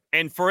 Yeah,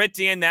 and for it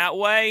to end that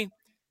way,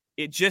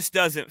 it just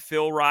doesn't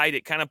feel right.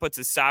 It kind of puts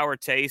a sour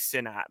taste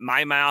in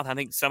my mouth. I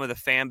think some of the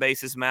fan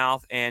base's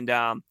mouth, and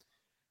I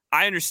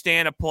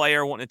understand a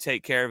player wanting to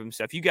take care of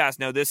himself. You guys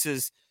know this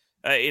is.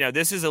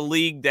 This is a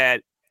league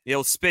that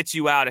it'll spit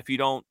you out if you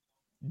don't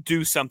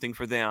do something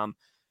for them.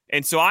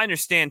 And so I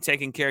understand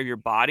taking care of your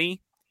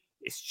body.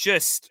 It's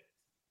just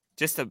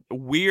a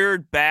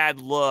weird, bad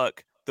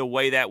look the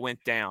way that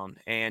went down.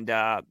 And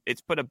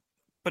it's put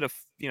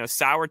a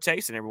sour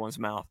taste in everyone's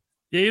mouth.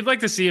 Yeah, you'd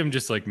like to see him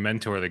just like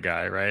mentor the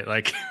guy, right?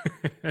 Like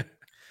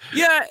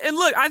Yeah, and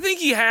look, I think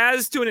he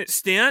has to an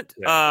extent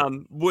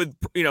with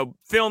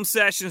film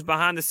sessions,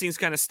 behind the scenes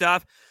kind of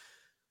stuff.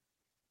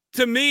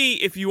 To me,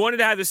 if you wanted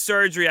to have the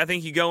surgery, I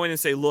think you go in and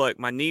say, "Look,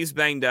 my knee's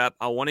banged up.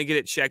 I want to get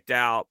it checked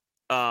out.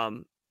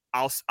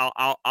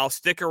 I'll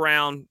stick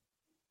around.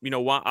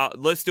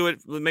 Let's do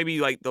it. Maybe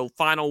like the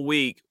final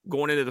week,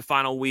 going into the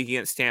final week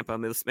against Tampa.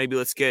 Maybe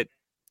let's get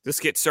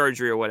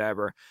surgery or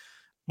whatever."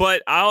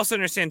 But I also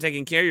understand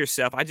taking care of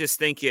yourself. I just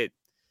think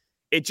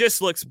it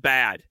just looks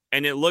bad,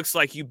 and it looks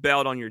like you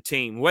bailed on your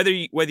team. Whether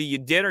you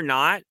did or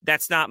not,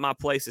 that's not my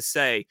place to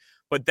say,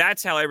 but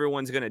that's how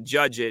everyone's going to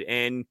judge it.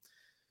 And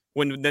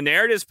when the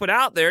narrative's put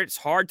out there, it's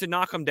hard to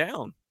knock them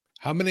down.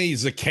 How many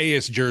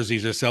Zacchaeus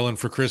jerseys are selling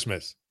for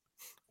Christmas?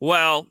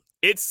 Well,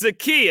 it's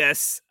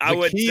Zacchaeus, I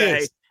would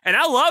say. And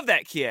I love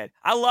that kid.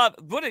 I love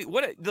look,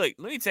 let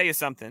me tell you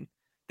something.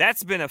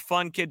 That's been a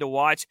fun kid to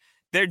watch.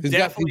 He's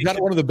got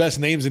one of the best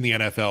names in the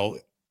NFL.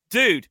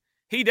 Dude,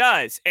 he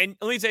does. And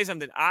let me tell you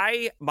something.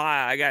 I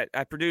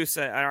produce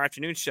our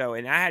afternoon show,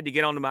 and I had to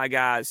get onto my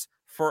guys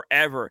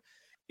forever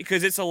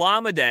because it's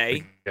Alama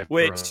Day,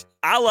 which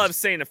I love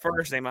saying the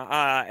first name.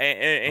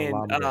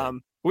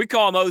 We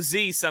call him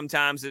OZ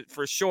sometimes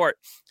for short,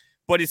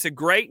 but it's a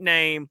great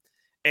name.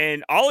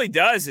 And all he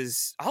does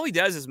is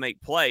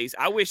make plays.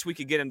 I wish we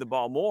could get him the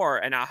ball more,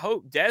 and I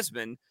hope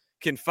Desmond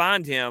can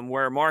find him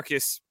where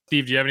Marcus.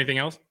 Steve, do you have anything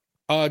else?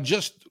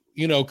 Just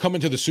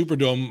coming to the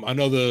Superdome, I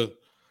know the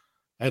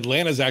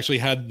Atlanta's actually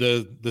had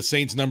the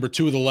Saints number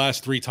 2 of the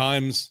last 3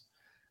 times,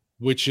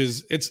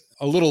 it's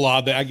a little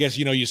odd that I guess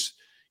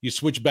you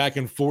switch back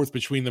and forth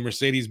between the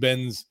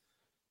Mercedes-Benz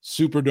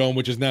Superdome,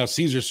 which is now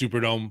Caesar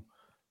Superdome,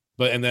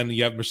 and then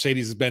you have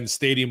Mercedes-Benz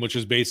Stadium, which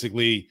is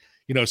basically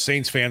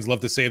Saints fans love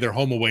to say they're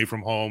home away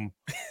from home.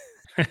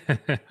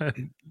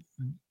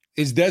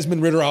 Is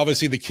Desmond Ridder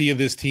obviously the key of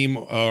this team,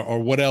 or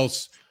what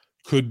else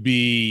could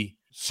be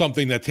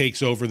something that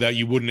takes over that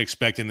you wouldn't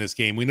expect in this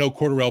game? We know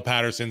Cordarrelle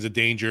Patterson's a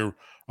danger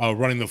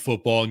running the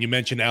football, and you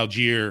mentioned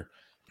Algier.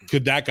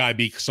 Could that guy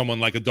be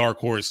someone like a dark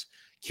horse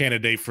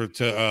candidate for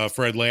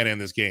Atlanta in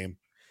this game?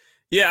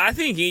 Yeah, I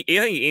think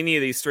any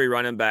of these 3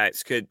 running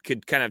backs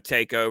could kind of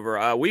take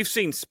over. We've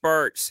seen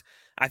spurts.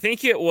 I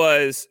think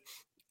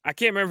I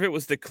can't remember if it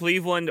was the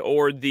Cleveland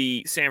or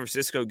the San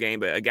Francisco game,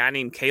 but a guy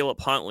named Caleb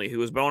Huntley, who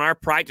was on our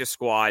practice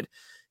squad,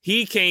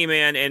 he came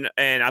in,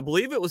 and I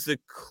believe it was the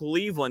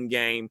Cleveland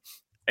game,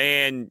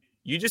 and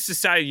you just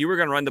decided you were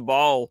going to run the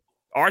ball.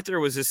 Arthur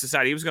was just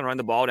decided he was going to run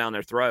the ball down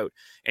their throat.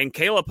 And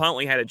Caleb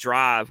Huntley had a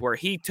drive where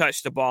he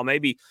touched the ball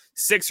maybe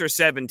 6 or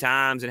 7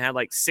 times and had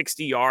like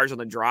 60 yards on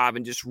the drive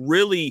and just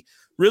really,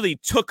 really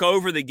took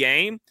over the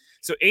game.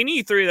 So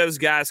any 3 of those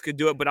guys could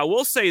do it. But I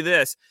will say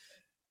this.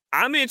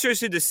 I'm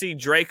interested to see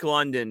Drake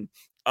London.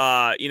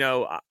 I've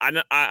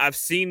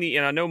seen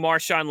I know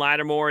Marshawn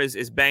Lattimore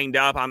is banged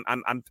up.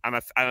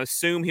 I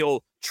assume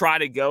he'll try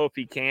to go if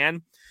he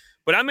can.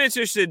 But I'm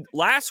interested.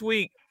 Last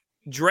week,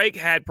 Drake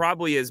had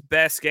probably his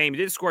best game. He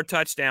didn't score a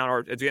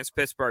touchdown against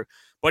Pittsburgh,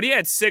 but he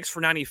had 6 for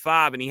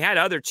 95, and he had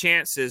other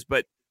chances,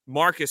 but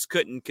Marcus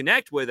couldn't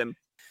connect with him.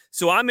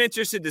 So I'm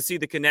interested to see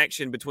the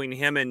connection between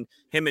him and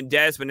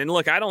Desmond. And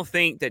look, I don't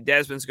think that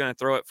Desmond's going to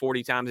throw it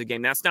 40 times a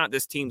game. That's not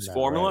this team's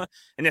formula,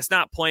 and it's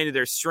not playing to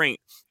their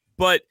strength.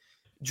 But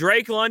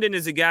Drake London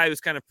is a guy who's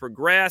kind of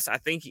progressed. I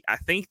think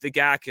the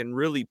guy can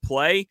really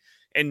play.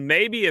 And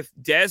maybe if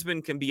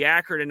Desmond can be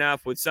accurate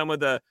enough with some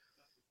of the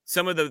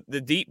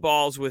deep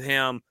balls with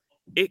him,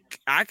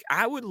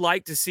 I would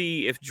like to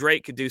see if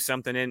Drake could do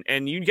something.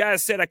 And you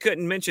guys said I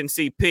couldn't mention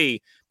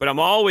CP, but I'm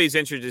always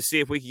interested to see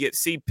if we could get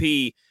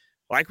CP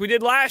like we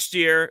did last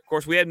year. Of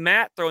course, we had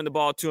Matt throwing the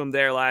ball to him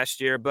there last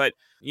year, but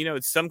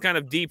it's some kind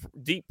of deep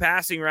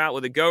passing route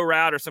with a go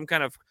route or some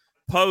kind of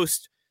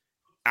post.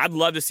 I'd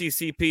love to see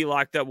CP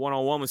locked up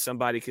one-on-one with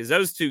somebody, because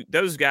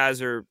those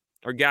guys are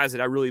guys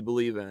that I really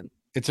believe in.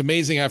 It's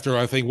amazing after,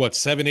 I think,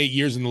 7-8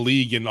 years in the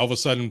league, and all of a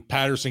sudden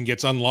Patterson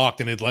gets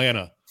unlocked in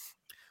Atlanta.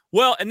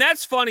 Well, and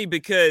that's funny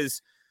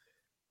because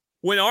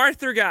when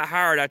Arthur got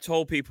hired, I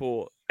told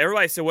people,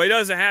 everybody said, well, he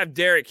doesn't have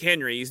Derrick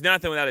Henry. He's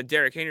nothing without a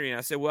Derrick Henry. And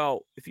I said,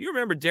 well, if you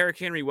remember, Derrick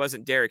Henry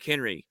wasn't Derrick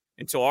Henry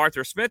until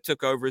Arthur Smith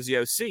took over as the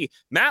OC.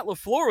 Matt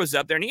LaFleur was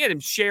up there, and he had him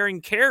sharing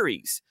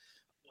carries.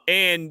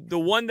 And the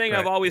one thing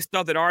I've always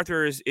thought that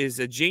Arthur is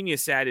a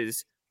genius at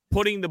is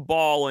putting the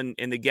ball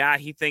in the guy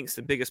he thinks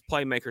the biggest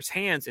playmaker's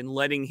hands and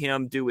letting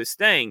him do his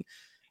thing.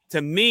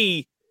 To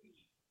me,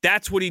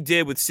 that's what he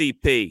did with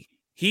CP.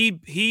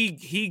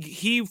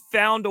 He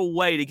found a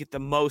way to get the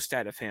most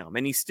out of him,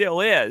 and he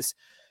still is.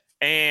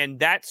 And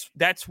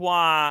that's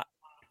why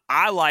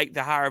I like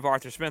the hire of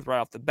Arthur Smith right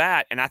off the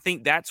bat. And I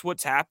think that's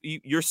what's happening.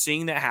 You're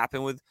seeing that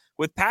happen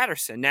with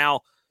Patterson.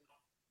 Now,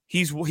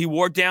 he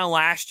wore down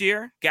last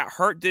year, got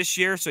hurt this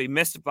year, so he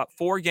missed about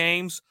 4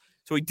 games.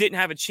 So he didn't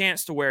have a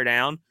chance to wear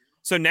down.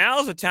 So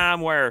now's a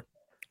time where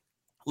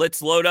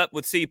let's load up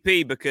with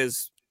CP,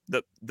 because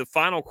the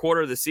final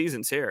quarter of the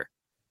season's here.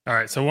 All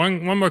right, so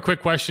one more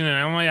quick question, and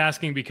I'm only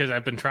asking because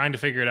I've been trying to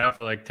figure it out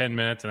for like 10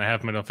 minutes, and I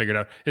haven't been able to figure it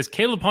out. Is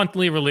Caleb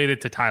Huntley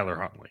related to Tyler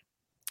Huntley?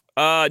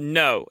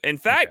 No. In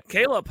fact,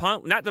 Caleb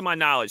Huntley, not to my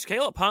knowledge,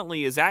 Caleb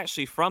Huntley is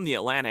actually from the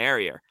Atlanta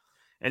area,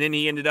 and then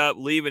he ended up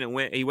leaving and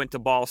went to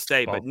Ball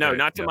State. But no,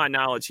 not to my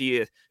knowledge,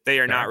 they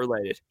are not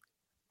related.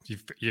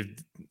 You've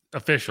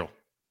official.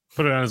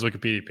 Put it on his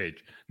Wikipedia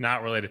page.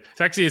 Not related.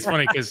 It's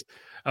funny because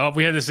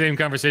we had the same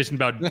conversation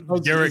about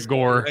Garrett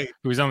Gore,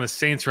 who's on the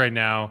Saints right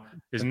now,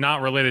 is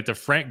not related to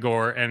Frank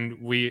Gore. And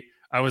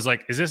I was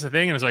like, is this a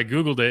thing? And so I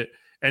Googled it.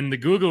 And the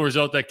Google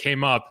result that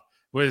came up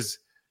was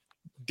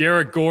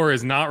Derek Gore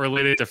is not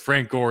related to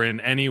Frank Gore in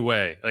any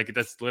way. Like,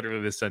 that's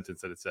literally the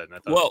sentence that it said. And I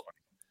thought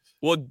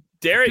well,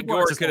 Derek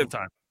Gore could have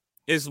time.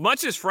 As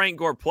much as Frank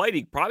Gore played,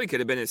 he probably could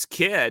have been his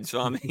kid.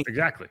 So I mean,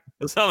 exactly.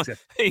 So,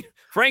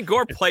 Frank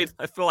Gore played,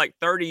 I feel like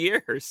 30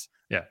 years.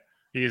 Yeah,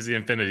 he is the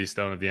Infinity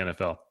Stone of the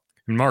NFL.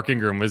 And Mark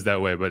Ingram was that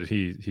way, but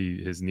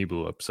his knee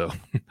blew up. So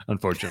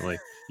unfortunately,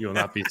 you will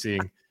not be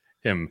seeing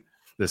him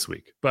this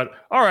week. But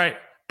all right,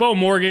 Bo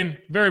Morgan,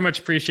 very much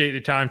appreciate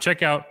your time.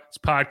 Check out his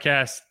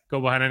podcast,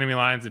 Go Behind Enemy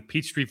Lines. And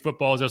Peachtree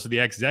Football is also the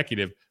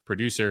executive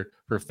producer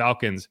for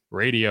Falcons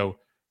Radio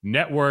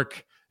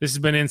Network. This has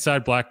been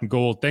Inside Black and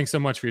Gold. Thanks so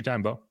much for your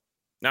time, Bo.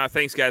 No,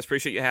 thanks, guys.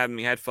 Appreciate you having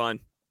me. Had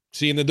fun.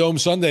 See you in the Dome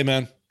Sunday,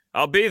 man.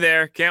 I'll be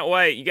there. Can't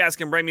wait. You guys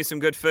can bring me some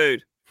good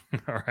food.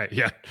 All right.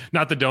 Yeah.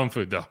 Not the Dome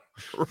food, though.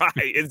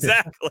 Right.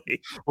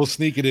 Exactly. We'll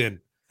sneak it in.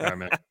 All right,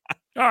 man.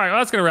 All right. Well,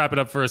 that's going to wrap it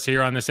up for us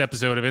here on this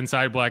episode of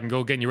Inside Black and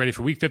Gold, getting you ready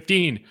for Week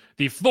 15.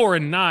 The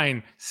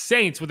 4-9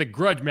 Saints with a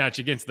grudge match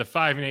against the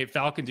 5-8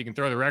 Falcons. You can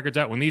throw the records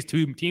out when these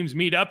two teams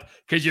meet up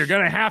because you're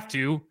going to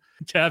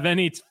have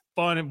any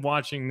fun in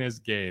watching this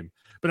game.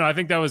 But no, I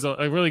think that was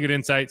a really good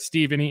insight.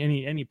 Steve,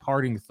 any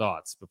parting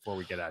thoughts before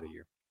we get out of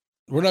here?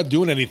 We're not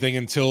doing anything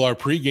until our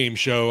pregame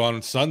show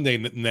on Sunday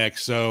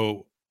next.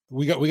 So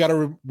we got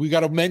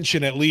to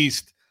mention, at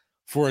least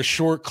for a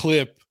short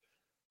clip,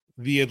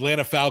 the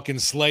Atlanta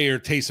Falcons slayer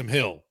Taysom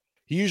Hill.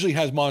 He usually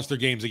has monster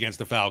games against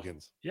the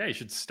Falcons. Yeah, you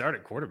should start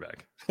at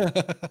quarterback.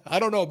 I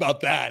don't know about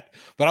that,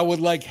 but I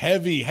would like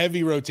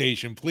heavy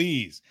rotation,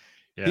 please.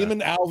 Yeah. Him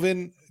and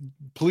Alvin,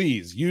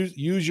 please use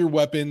your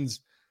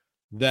weapons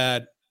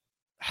that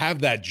have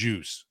that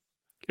juice.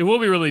 It will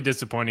be really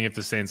disappointing if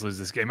the Saints lose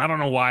this game. I don't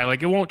know why.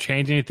 Like, it won't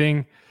change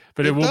anything,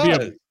 but it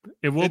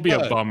will be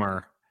a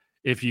bummer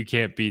if you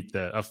can't beat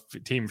a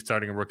team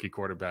starting a rookie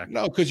quarterback.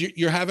 No, because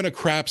you're having a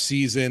crap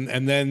season,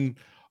 and then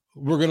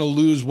we're going to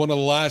lose one of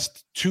the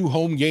last 2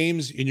 home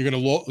games, and you're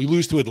going to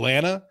lose to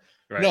Atlanta.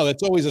 Right. No,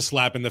 that's always a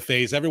slap in the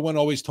face. Everyone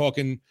always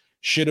talking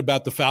shit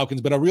about the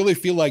Falcons, but I really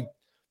feel like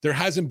there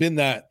hasn't been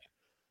that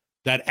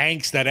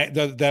angst,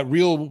 that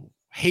real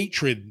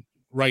hatred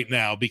right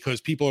now, because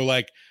people are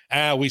like,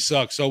 we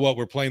suck. So what?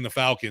 We're playing the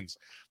Falcons.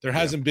 There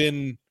hasn't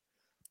been,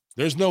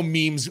 there's no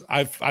memes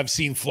I've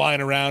seen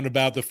flying around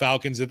about the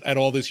Falcons at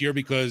all this year,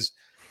 because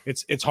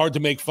it's hard to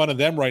make fun of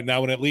them right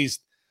now. And at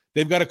least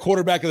they've got a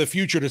quarterback of the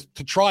future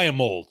to try and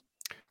mold.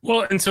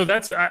 Well, and so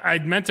I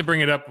meant to bring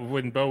it up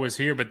when Bo was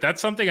here, but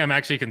that's something I'm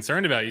actually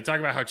concerned about. You talk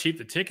about how cheap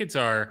the tickets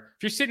are.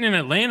 If you're sitting in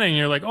Atlanta and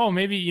you're like, oh,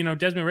 maybe,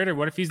 Desmond Ridder,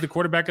 what if he's the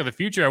quarterback of the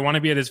future? I want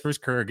to be at his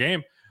first career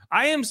game.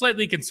 I am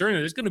slightly concerned that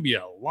there's going to be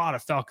a lot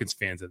of Falcons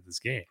fans at this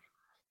game.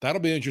 That'll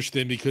be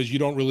interesting, because you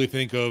don't really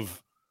think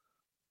of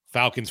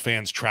Falcons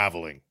fans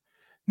traveling.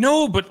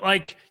 No, but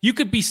like, you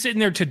could be sitting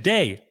there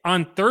today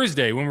on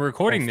Thursday when we're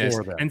recording this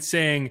and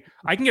saying,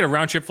 I can get a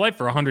round trip flight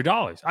for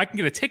 $100. I can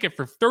get a ticket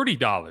for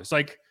 $30.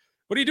 Like,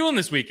 what are you doing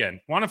this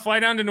weekend? Want to fly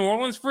down to New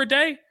Orleans for a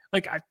day?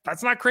 Like,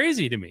 that's not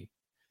crazy to me.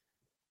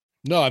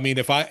 No, I mean,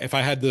 if I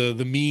had the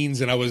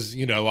means and I was,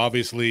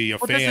 obviously a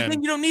fan. That's the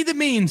thing. You don't need the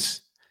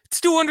means. It's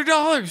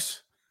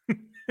 $200.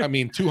 I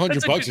mean,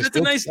 $200 bucks is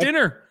still a nice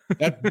dinner.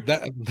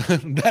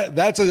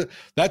 That's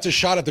a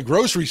shot at the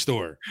grocery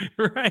store.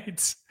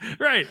 Right.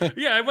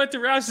 Yeah, I went to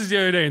Rouse's the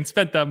other day and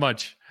spent that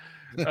much.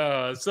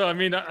 So I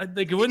mean, I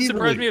think it wouldn't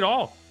surprise me at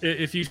all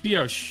if you see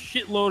a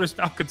shitload of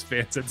Falcons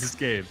fans at this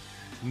game.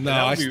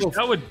 No,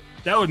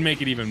 that would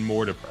make it even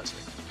more depressing.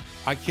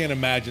 I can't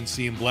imagine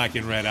seeing black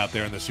and red out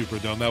there in the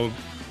Superdome.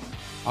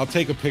 I'll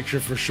take a picture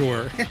for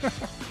sure.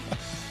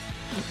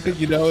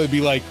 It'd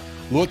be like,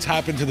 what's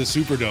happened to the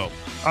Superdome?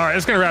 All right,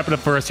 that's going to wrap it up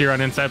for us here on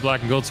Inside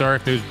Black and Gold. Sorry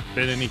if there's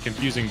been any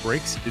confusing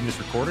breaks in this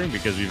recording,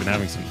 because we've been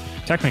having some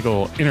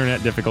technical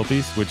internet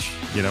difficulties, which,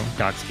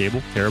 Cox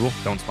Cable, terrible.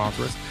 Don't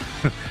sponsor us.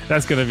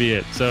 That's going to be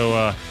it.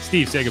 So,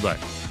 Steve, say goodbye.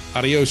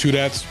 Adios,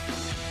 Hudats.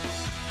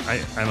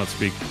 I don't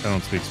speak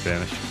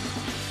Spanish.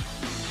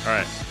 All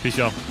right, peace,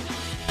 y'all.